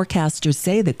clouds? Forecasters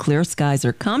say the clear skies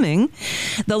are coming.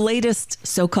 The latest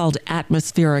so-called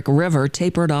atmospheric river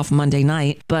tapered off Monday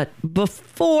night, but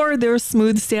before their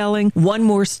smooth sailing, 1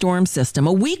 more storm system,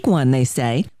 a weak one, they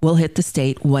say, will hit the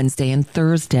state Wednesday and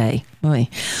Thursday.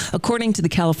 According to the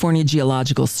California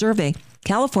Geological Survey,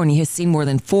 California has seen more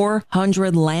than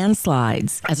 400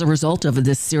 landslides as a result of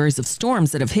this series of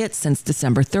storms that have hit since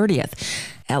December 30th.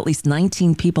 At least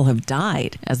 19 people have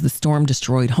died as the storm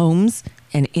destroyed homes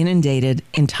and inundated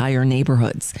entire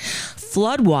neighborhoods.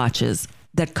 Flood watches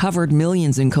that covered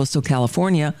millions in coastal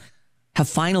California have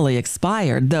finally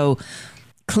expired, though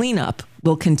cleanup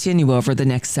will continue over the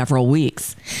next several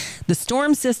weeks. The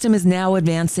storm system is now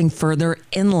advancing further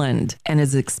inland and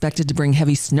is expected to bring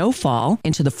heavy snowfall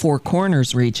into the Four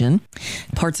Corners region.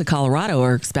 Parts of Colorado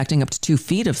are expecting up to 2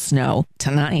 feet of snow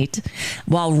tonight,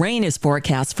 while rain is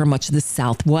forecast for much of the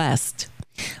Southwest.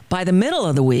 By the middle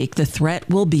of the week, the threat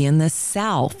will be in the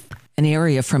South. An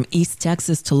area from East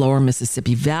Texas to lower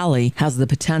Mississippi Valley has the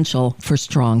potential for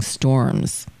strong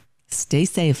storms. Stay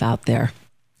safe out there.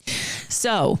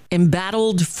 So,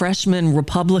 embattled freshman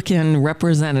Republican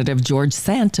Representative George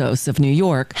Santos of New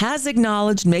York has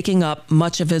acknowledged making up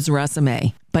much of his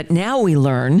resume. But now we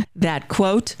learn that,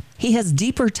 quote, he has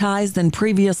deeper ties than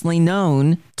previously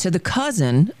known to the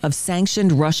cousin of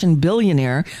sanctioned Russian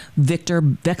billionaire Viktor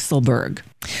Vekselberg.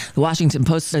 The Washington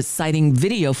Post is citing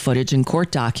video footage and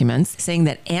court documents saying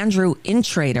that Andrew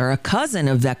Intrater, a cousin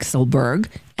of Vekselberg,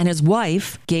 and his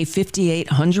wife gave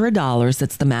 $5,800,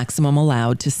 that's the maximum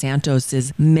allowed, to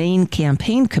Santos's main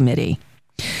campaign committee.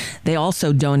 They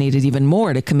also donated even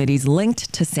more to committees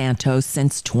linked to Santos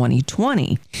since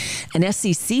 2020. An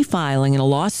SEC filing in a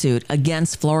lawsuit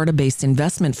against Florida-based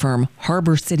investment firm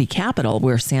Harbor City Capital,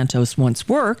 where Santos once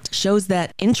worked, shows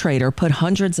that Intrater put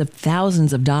hundreds of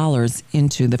thousands of dollars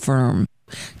into the firm.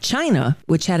 China,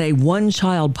 which had a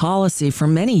one-child policy for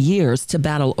many years to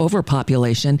battle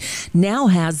overpopulation, now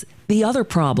has the other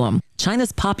problem.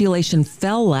 China's population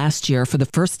fell last year for the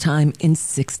first time in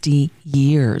 60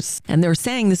 years. And they're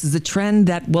saying this is a trend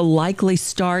that will likely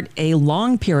start a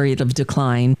long period of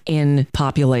decline in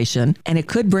population, and it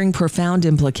could bring profound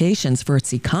implications for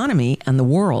its economy and the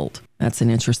world. That's an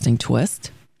interesting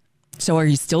twist. So are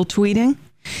you still tweeting?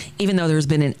 Even though there's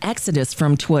been an exodus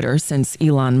from Twitter since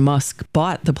Elon Musk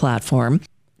bought the platform,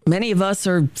 many of us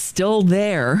are still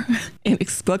there,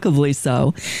 inexplicably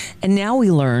so. And now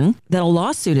we learn that a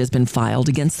lawsuit has been filed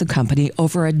against the company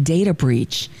over a data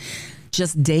breach,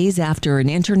 just days after an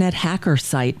internet hacker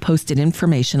site posted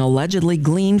information allegedly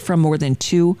gleaned from more than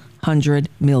 200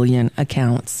 million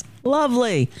accounts.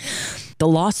 Lovely. The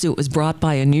lawsuit was brought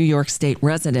by a New York State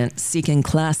resident seeking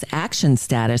class action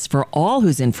status for all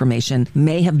whose information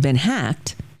may have been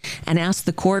hacked, and asked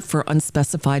the court for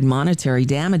unspecified monetary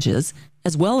damages,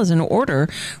 as well as an order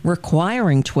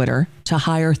requiring Twitter to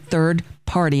hire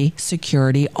third-party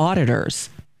security auditors.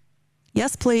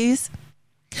 Yes, please.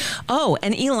 Oh,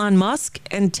 and Elon Musk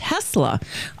and Tesla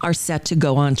are set to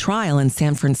go on trial in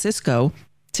San Francisco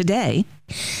today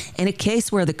in a case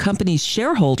where the company's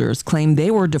shareholders claim they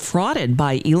were defrauded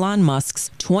by Elon Musk's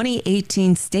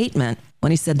 2018 statement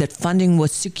when he said that funding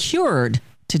was secured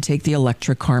to take the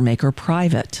electric car maker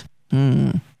private.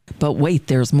 But wait,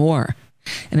 there's more.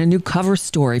 In a new cover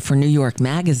story for New York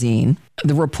Magazine,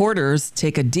 the reporters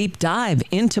take a deep dive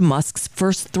into Musk's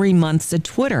first 3 months at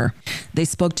Twitter. They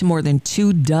spoke to more than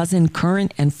 24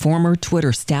 current and former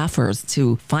Twitter staffers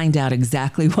to find out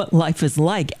exactly what life is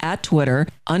like at Twitter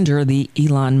under the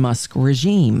Elon Musk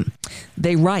regime.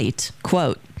 They write,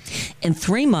 quote, "In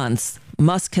 3 months,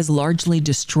 Musk has largely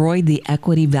destroyed the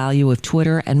equity value of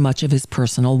Twitter and much of his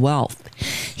personal wealth.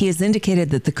 He has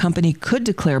indicated that the company could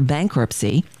declare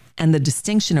bankruptcy, and the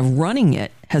distinction of running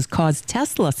it has caused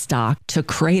Tesla stock to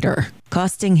crater,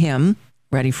 costing him,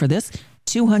 ready for this,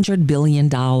 $200 billion.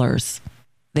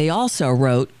 They also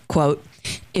wrote, quote,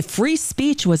 "If free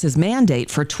speech was his mandate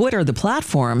for Twitter, the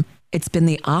platform, it's been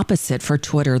the opposite for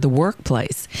Twitter, the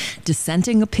workplace.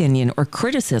 Dissenting opinion or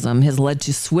criticism has led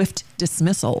to swift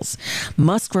dismissals.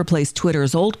 Musk replaced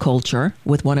Twitter's old culture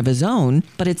with one of his own,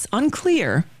 but it's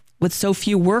unclear, with so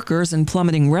few workers and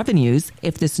plummeting revenues,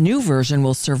 if this new version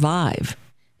will survive.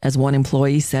 As one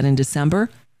employee said in December,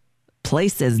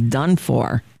 place is done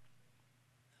for."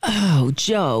 Oh,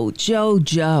 Joe.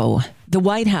 The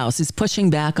White House is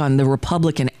pushing back on the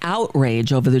Republican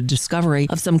outrage over the discovery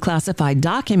of some classified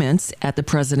documents at the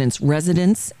president's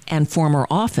residence and former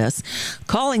office,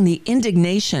 calling the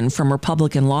indignation from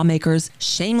Republican lawmakers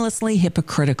shamelessly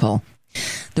hypocritical.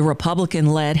 The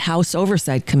Republican-led House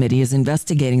Oversight Committee is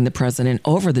investigating the president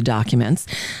over the documents,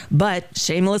 but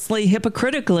shamelessly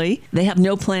hypocritically, they have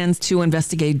no plans to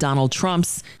investigate Donald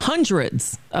Trump's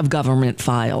hundreds of government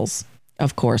files.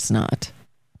 Of course not.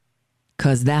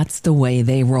 Because that's the way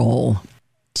they roll.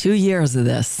 2 years of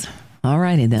this. All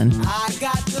righty then.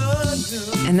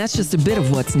 And that's just a bit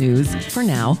of what's news. For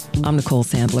now, I'm Nicole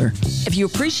Sandler. If you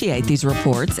appreciate these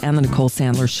reports and the Nicole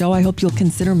Sandler Show, I hope you'll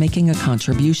consider making a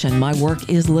contribution. My work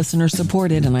is listener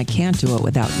supported, and I can't do it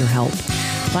without your help.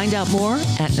 Find out more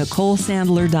at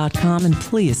NicoleSandler.com, and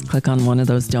please click on one of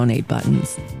those donate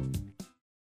buttons.